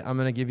to read it. I'm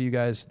going to give you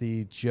guys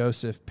the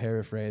Joseph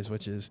paraphrase,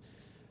 which is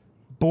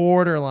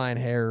borderline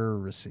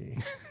heresy.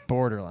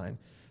 Borderline.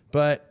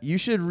 But you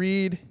should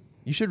read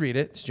it.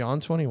 It's John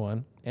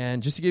 21.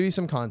 And just to give you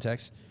some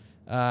context,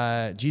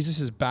 Jesus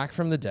is back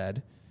from the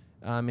dead,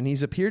 and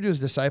he's appeared to his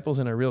disciples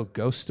in a real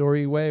ghost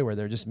story way where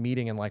they're just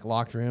meeting in like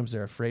locked rooms.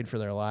 They're afraid for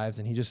their lives,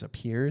 and he just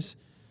appears,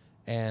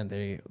 and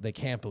they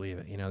can't believe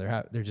it. You know,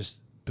 they're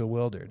just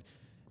bewildered.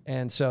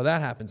 And so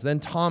that happens. Then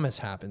Thomas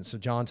happens. So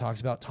John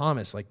talks about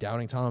Thomas, like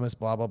doubting Thomas,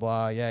 blah, blah,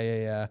 blah.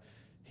 Yeah.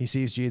 He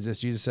sees Jesus.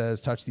 Jesus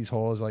says, touch these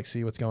holes, like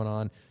see what's going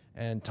on.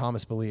 And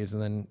Thomas believes,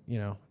 and then,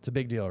 it's a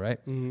big deal, right?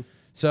 Mm-hmm.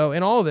 So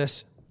in all of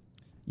this,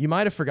 you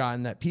might have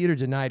forgotten that Peter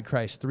denied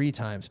Christ 3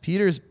 times.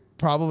 Peter's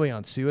probably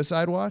on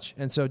suicide watch.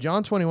 And so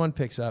John 21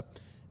 picks up,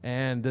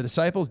 and the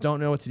disciples don't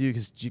know what to do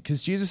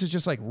because Jesus is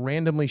just like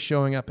randomly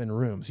showing up in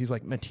rooms. He's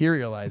like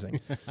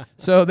materializing.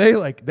 So they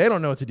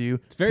don't know what to do.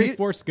 It's very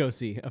Force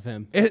Ghosty of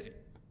him. He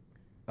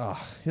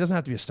doesn't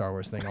have to be a Star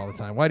Wars thing all the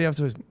time. Why do you have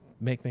to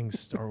make things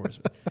Star Wars?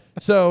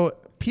 So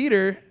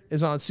Peter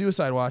is on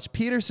suicide watch.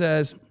 Peter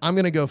says, I'm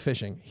going to go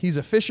fishing. He's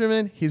a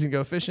fisherman. He's going to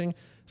go fishing.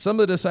 Some of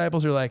the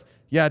disciples are like,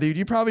 yeah, dude,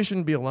 you probably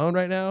shouldn't be alone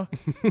right now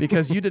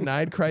because you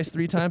denied Christ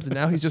 3 times and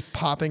now he's just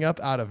popping up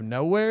out of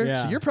nowhere. Yeah.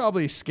 So you're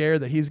probably scared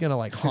that he's going to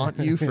like haunt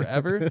you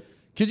forever.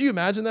 Could you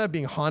imagine that,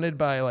 being haunted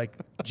by like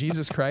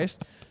Jesus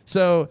Christ?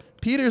 So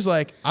Peter's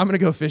like, I'm going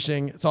to go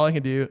fishing. It's all I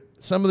can do.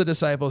 Some of the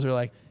disciples are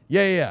like,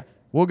 yeah,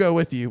 we'll go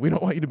with you. We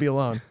don't want you to be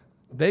alone.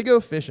 They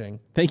go fishing.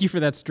 Thank you for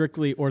that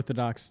strictly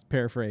orthodox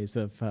paraphrase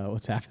of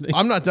what's happening.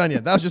 I'm not done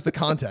yet. That was just the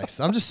context.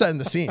 I'm just setting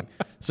the scene.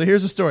 So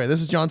here's the story.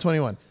 This is John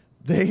 21.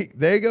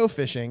 They go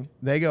fishing.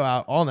 They go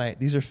out all night.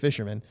 These are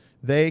fishermen.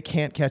 They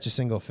can't catch a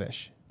single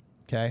fish.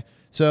 Okay?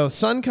 So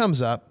sun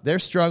comes up. They're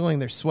struggling.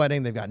 They're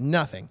sweating. They've got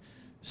nothing.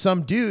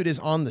 Some dude is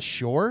on the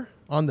shore,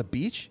 on the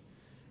beach,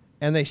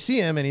 and they see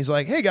him, and he's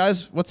like, hey,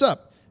 guys, what's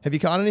up? Have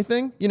you caught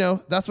anything?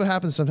 That's what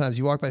happens sometimes.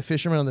 You walk by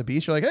fishermen on the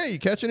beach. You're like, hey, you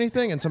catch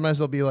anything? And sometimes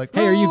they'll be like,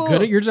 hey, are you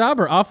good at your job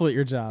or awful at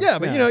your job? Yeah,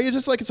 but you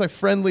just like, it's like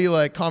friendly,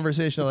 like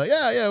conversational, like,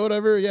 yeah,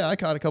 whatever. Yeah, I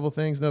caught a couple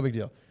things. No big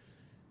deal.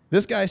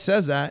 This guy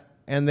says that,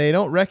 and they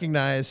don't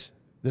recognize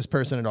this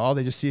person at all.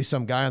 They just see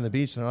some guy on the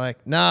beach, and they're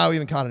like, nah, we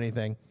haven't caught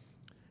anything.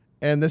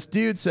 And this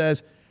dude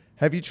says,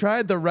 have you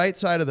tried the right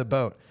side of the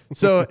boat?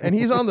 So, and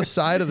he's on the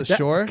side of the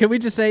shore. Can we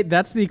just say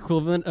that's the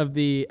equivalent of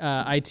the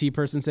IT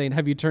person saying,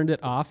 have you turned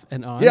it off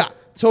and on? Yeah,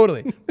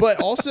 totally.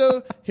 But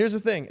also, here's the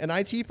thing. An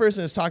IT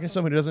person is talking to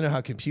someone who doesn't know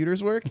how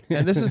computers work.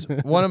 And this is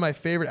one of my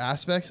favorite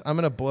aspects. I'm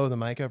going to blow the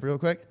mic up real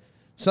quick.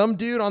 Some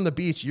dude on the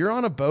beach, you're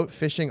on a boat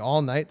fishing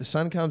all night. The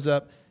sun comes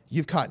up.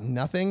 You've caught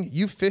nothing.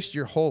 You've fished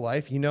your whole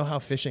life. You know how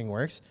fishing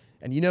works.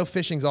 And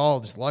fishing's all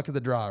just luck of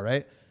the draw,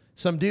 right?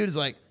 Some dude is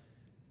like,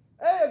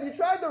 hey, have you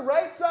tried the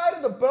right side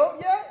of the boat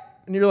yet?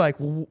 And you're like,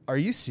 are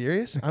you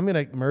serious? I'm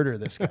going to murder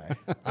this guy.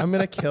 I'm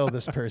going to kill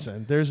this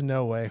person. There's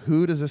no way.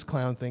 Who does this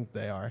clown think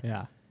they are?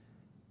 Yeah.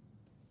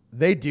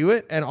 They do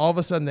it, and all of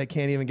a sudden they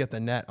can't even get the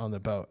net on the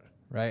boat,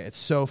 right? It's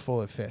so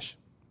full of fish.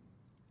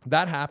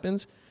 That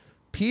happens.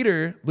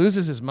 Peter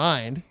loses his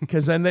mind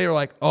because then they were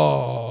like,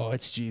 oh,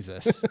 it's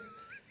Jesus.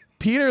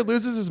 Peter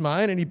loses his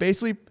mind, and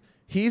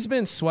He's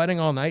been sweating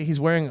all night. He's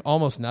wearing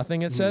almost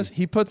nothing, it says.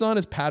 He puts on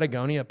his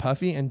Patagonia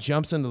puffy and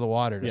jumps into the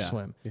water to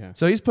swim. Yeah.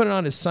 So he's putting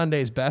on his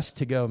Sunday's best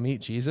to go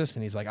meet Jesus.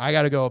 And he's like, I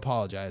got to go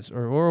apologize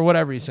or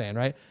whatever he's saying,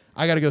 right?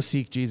 I got to go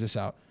seek Jesus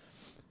out.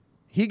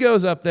 He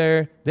goes up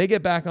there. They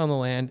get back on the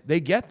land. They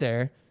get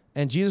there.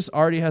 And Jesus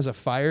already has a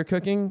fire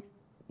cooking.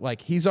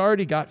 Like, he's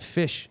already got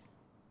fish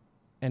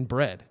and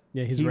bread.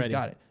 Yeah, he's ready.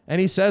 Got it.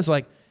 And he says,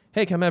 like,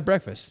 hey, come have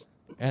breakfast.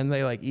 And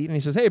they, like, eat. And he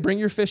says, hey, bring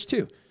your fish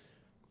too.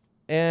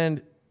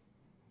 And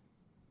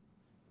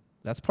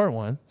that's part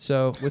one.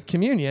 So with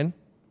communion,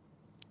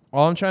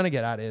 all I'm trying to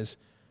get at is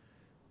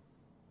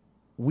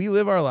we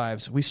live our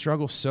lives. We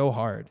struggle so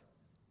hard.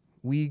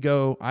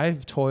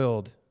 I've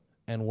toiled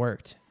and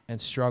worked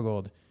and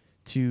struggled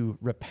to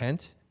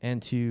repent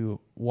and to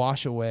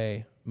wash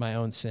away my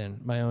own sin,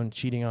 my own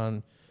cheating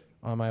on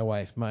my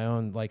wife, my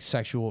own like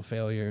sexual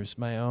failures,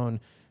 my own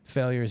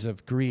failures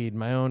of greed,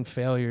 my own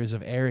failures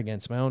of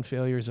arrogance, my own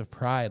failures of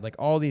pride, like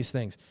all these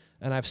things.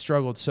 And I've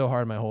struggled so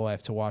hard my whole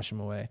life to wash them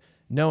away,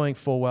 knowing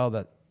full well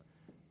that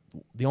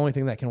the only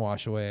thing that can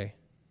wash away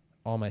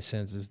all my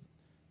sins is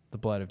the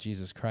blood of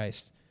Jesus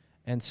Christ.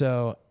 And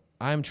so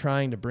I'm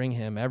trying to bring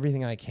him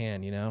everything I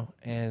can, you know?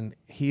 And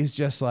he's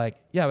just like,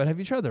 yeah, but have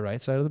you tried the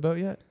right side of the boat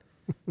yet?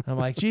 I'm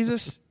like,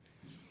 Jesus,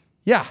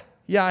 yeah,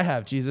 I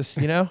have, Jesus,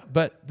 you know?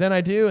 But then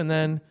I do, and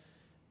then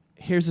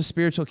here's a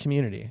spiritual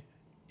community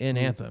in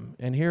Anthem.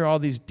 And here are all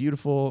these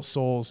beautiful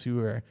souls who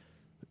are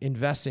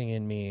investing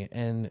in me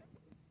and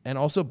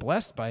also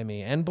blessed by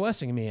me and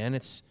blessing me. And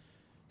it's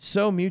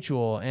so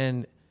mutual.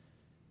 And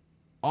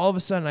all of a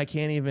sudden I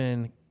can't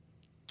even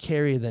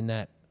carry the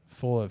net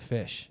full of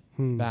fish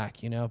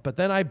back, you know? But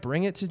then I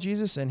bring it to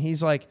Jesus and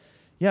he's like,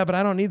 yeah, but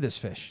I don't need this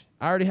fish.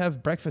 I already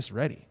have breakfast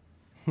ready.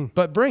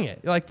 But bring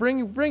it. Like, bring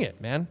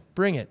it, man.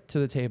 Bring it to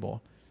the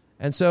table.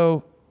 And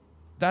so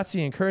that's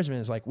the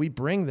encouragement is like, we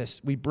bring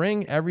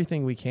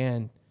everything we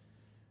can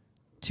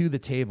to the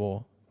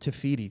table to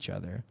feed each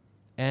other.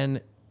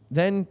 And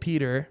then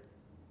Peter,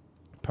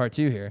 part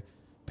 2 here,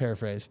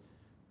 paraphrase,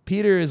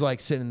 Peter is like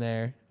sitting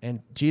there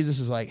and Jesus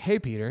is like, hey,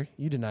 Peter,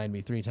 you denied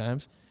me 3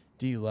 times.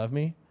 Do you love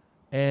me?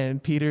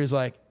 And Peter's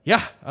like,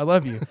 yeah, I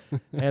love you.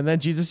 And then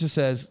Jesus just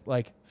says,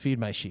 like, feed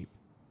my sheep,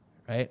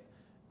 right?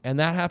 And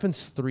that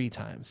happens 3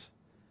 times.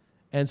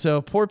 And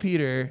so poor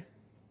Peter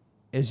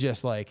is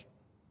just like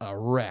a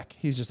wreck.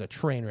 He's just a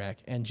train wreck.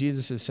 And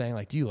Jesus is saying,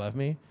 like, do you love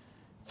me?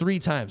 3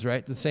 times,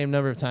 right? The same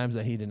number of times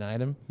that he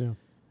denied him. Yeah.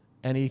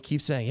 And he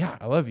keeps saying, yeah,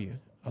 I love you.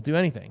 I'll do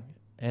anything.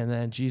 And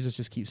then Jesus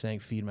just keeps saying,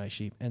 feed my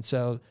sheep. And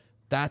so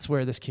that's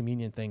where this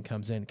communion thing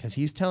comes in, because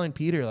he's telling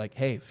Peter, like,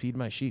 hey, feed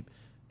my sheep.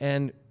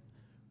 And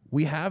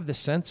we have the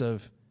sense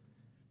of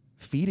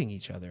feeding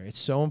each other. It's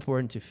so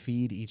important to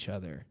feed each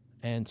other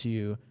and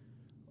to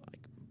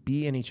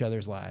be in each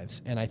other's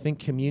lives. And I think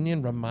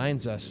communion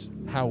reminds us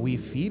how we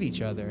feed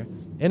each other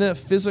in a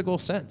physical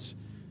sense.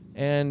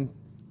 And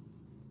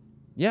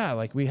yeah,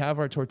 like we have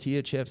our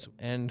tortilla chips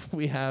and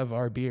we have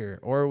our beer,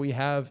 or we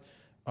have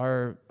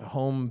our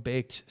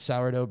home-baked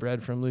sourdough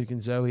bread from Luke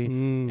and Zoe,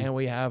 and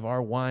we have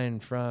our wine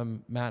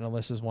from Matt and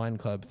Alyssa's wine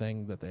club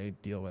thing that they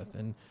deal with.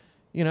 And,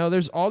 you know,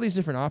 there's all these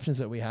different options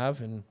that we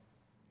have, and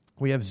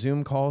we have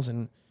Zoom calls,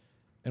 and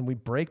we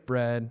break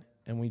bread,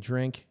 and we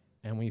drink,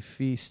 and we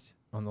feast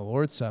on the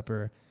Lord's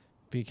Supper,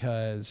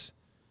 because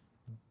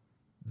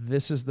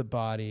this is the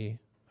body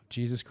of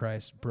Jesus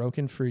Christ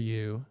broken for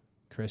you,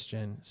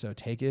 Christian. So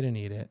take it and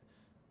eat it.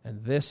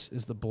 And this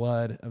is the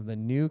blood of the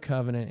new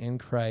covenant in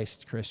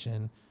Christ,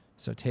 Christian.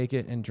 So take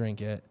it and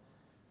drink it.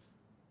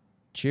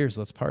 Cheers.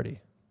 Let's party.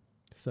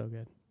 So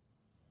good.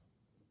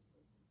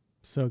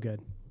 So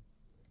good.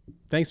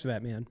 Thanks for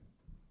that, man.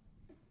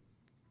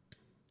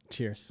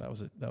 Cheers. That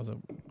was a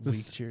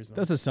weak cheers. That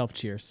was a self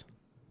cheers.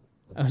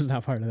 I was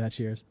not part of that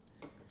cheers.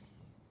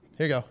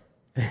 Here you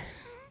go.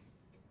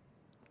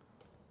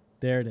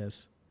 There it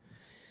is.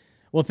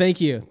 Well,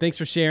 thank you. Thanks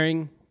for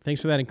sharing.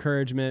 Thanks for that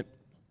encouragement.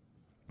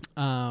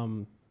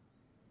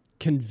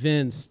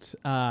 Convinced,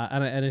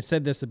 and I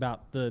said this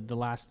about the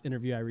last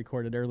interview I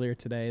recorded earlier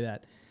today,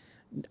 that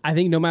I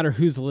think no matter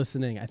who's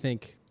listening, I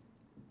think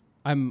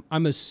I'm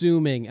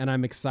assuming and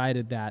I'm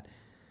excited that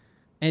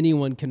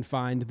anyone can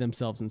find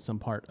themselves in some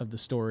part of the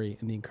story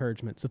and the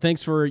encouragement. So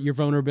thanks for your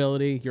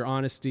vulnerability, your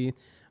honesty.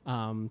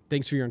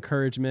 Thanks for your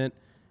encouragement.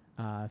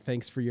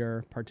 Thanks for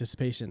your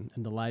participation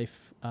in the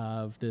life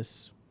of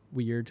this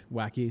weird,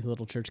 wacky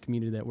little church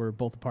community that we're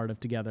both a part of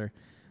together.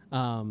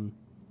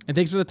 And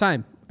thanks for the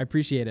time. I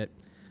appreciate it.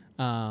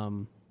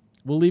 We'll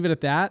leave it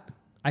at that.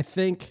 I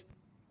think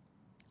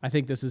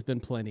this has been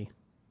plenty.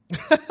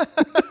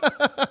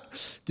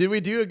 Did we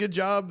do a good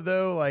job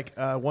though? Like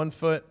 1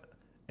 foot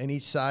in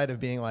each side of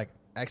being like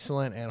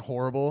excellent and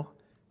horrible.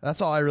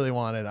 That's all I really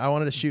wanted. I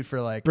wanted to shoot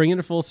for like bring it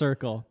a full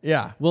circle.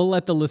 Yeah. We'll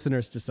let the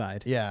listeners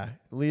decide. Yeah.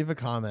 Leave a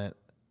comment,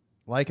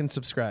 like and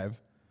subscribe.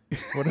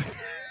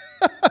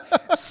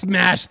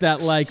 Smash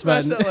that like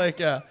button. Smash that like,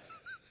 yeah.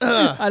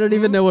 I don't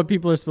even know what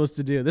people are supposed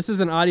to do. This is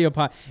an audio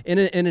pod. In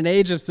an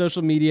age of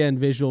social media and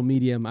visual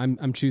medium,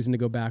 I'm choosing to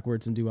go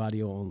backwards and do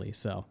audio only.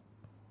 So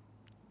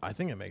I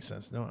think it makes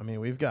sense. No, I mean,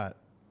 we've got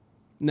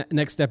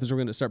Next step is we're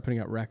going to start putting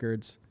out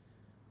records.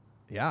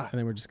 Yeah. And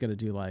then we're just going to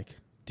do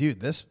dude,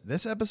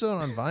 this episode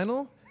on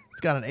vinyl,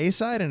 it's got an A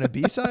side and a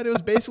B side. It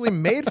was basically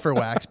made for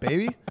wax,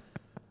 baby.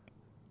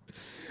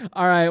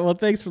 All right. Well,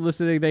 thanks for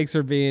listening. Thanks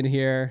for being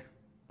here.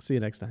 See you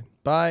next time.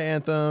 Bye,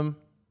 Anthem.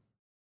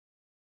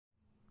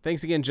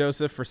 Thanks again,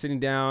 Joseph, for sitting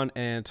down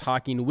and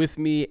talking with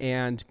me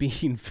and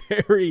being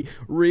very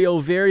real,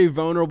 very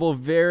vulnerable,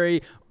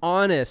 very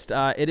honest.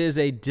 It is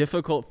a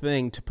difficult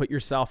thing to put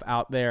yourself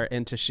out there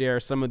and to share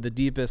some of the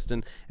deepest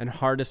and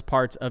hardest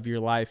parts of your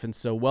life. And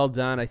so well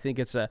done. I think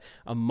it's a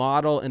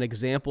model, an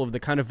example of the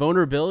kind of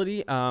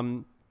vulnerability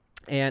and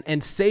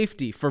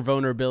safety for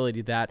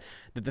vulnerability that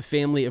the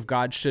family of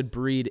God should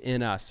breed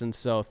in us. And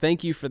so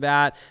thank you for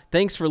that.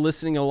 Thanks for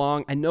listening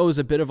along. I know it was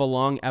a bit of a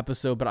long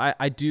episode, but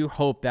I do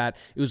hope that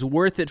it was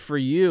worth it for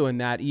you and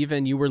that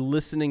even you were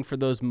listening for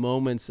those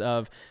moments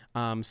of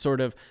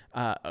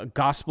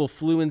gospel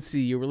fluency.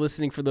 You were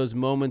listening for those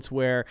moments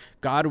where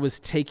God was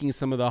taking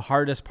some of the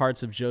hardest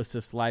parts of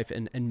Joseph's life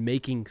and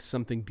making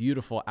something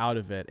beautiful out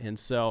of it. And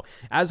so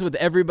as with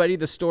everybody,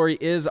 the story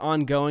is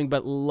ongoing,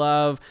 but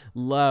love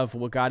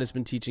what God has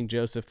been teaching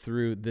Joseph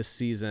through this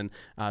season.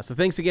 So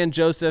thanks again,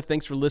 Joseph.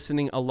 Thanks for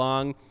listening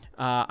along.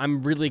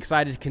 I'm really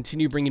excited to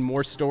continue bringing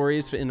more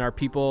stories in our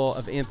People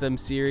of Anthem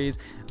series.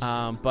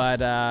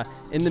 But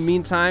in the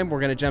meantime, we're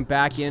going to jump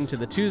back into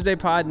the Tuesday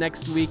pod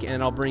next week,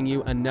 and I'll bring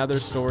you another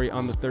story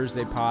on the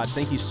Thursday pod.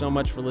 Thank you so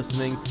much for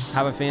listening.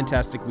 Have a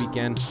fantastic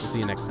weekend. We'll see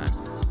you next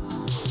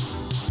time.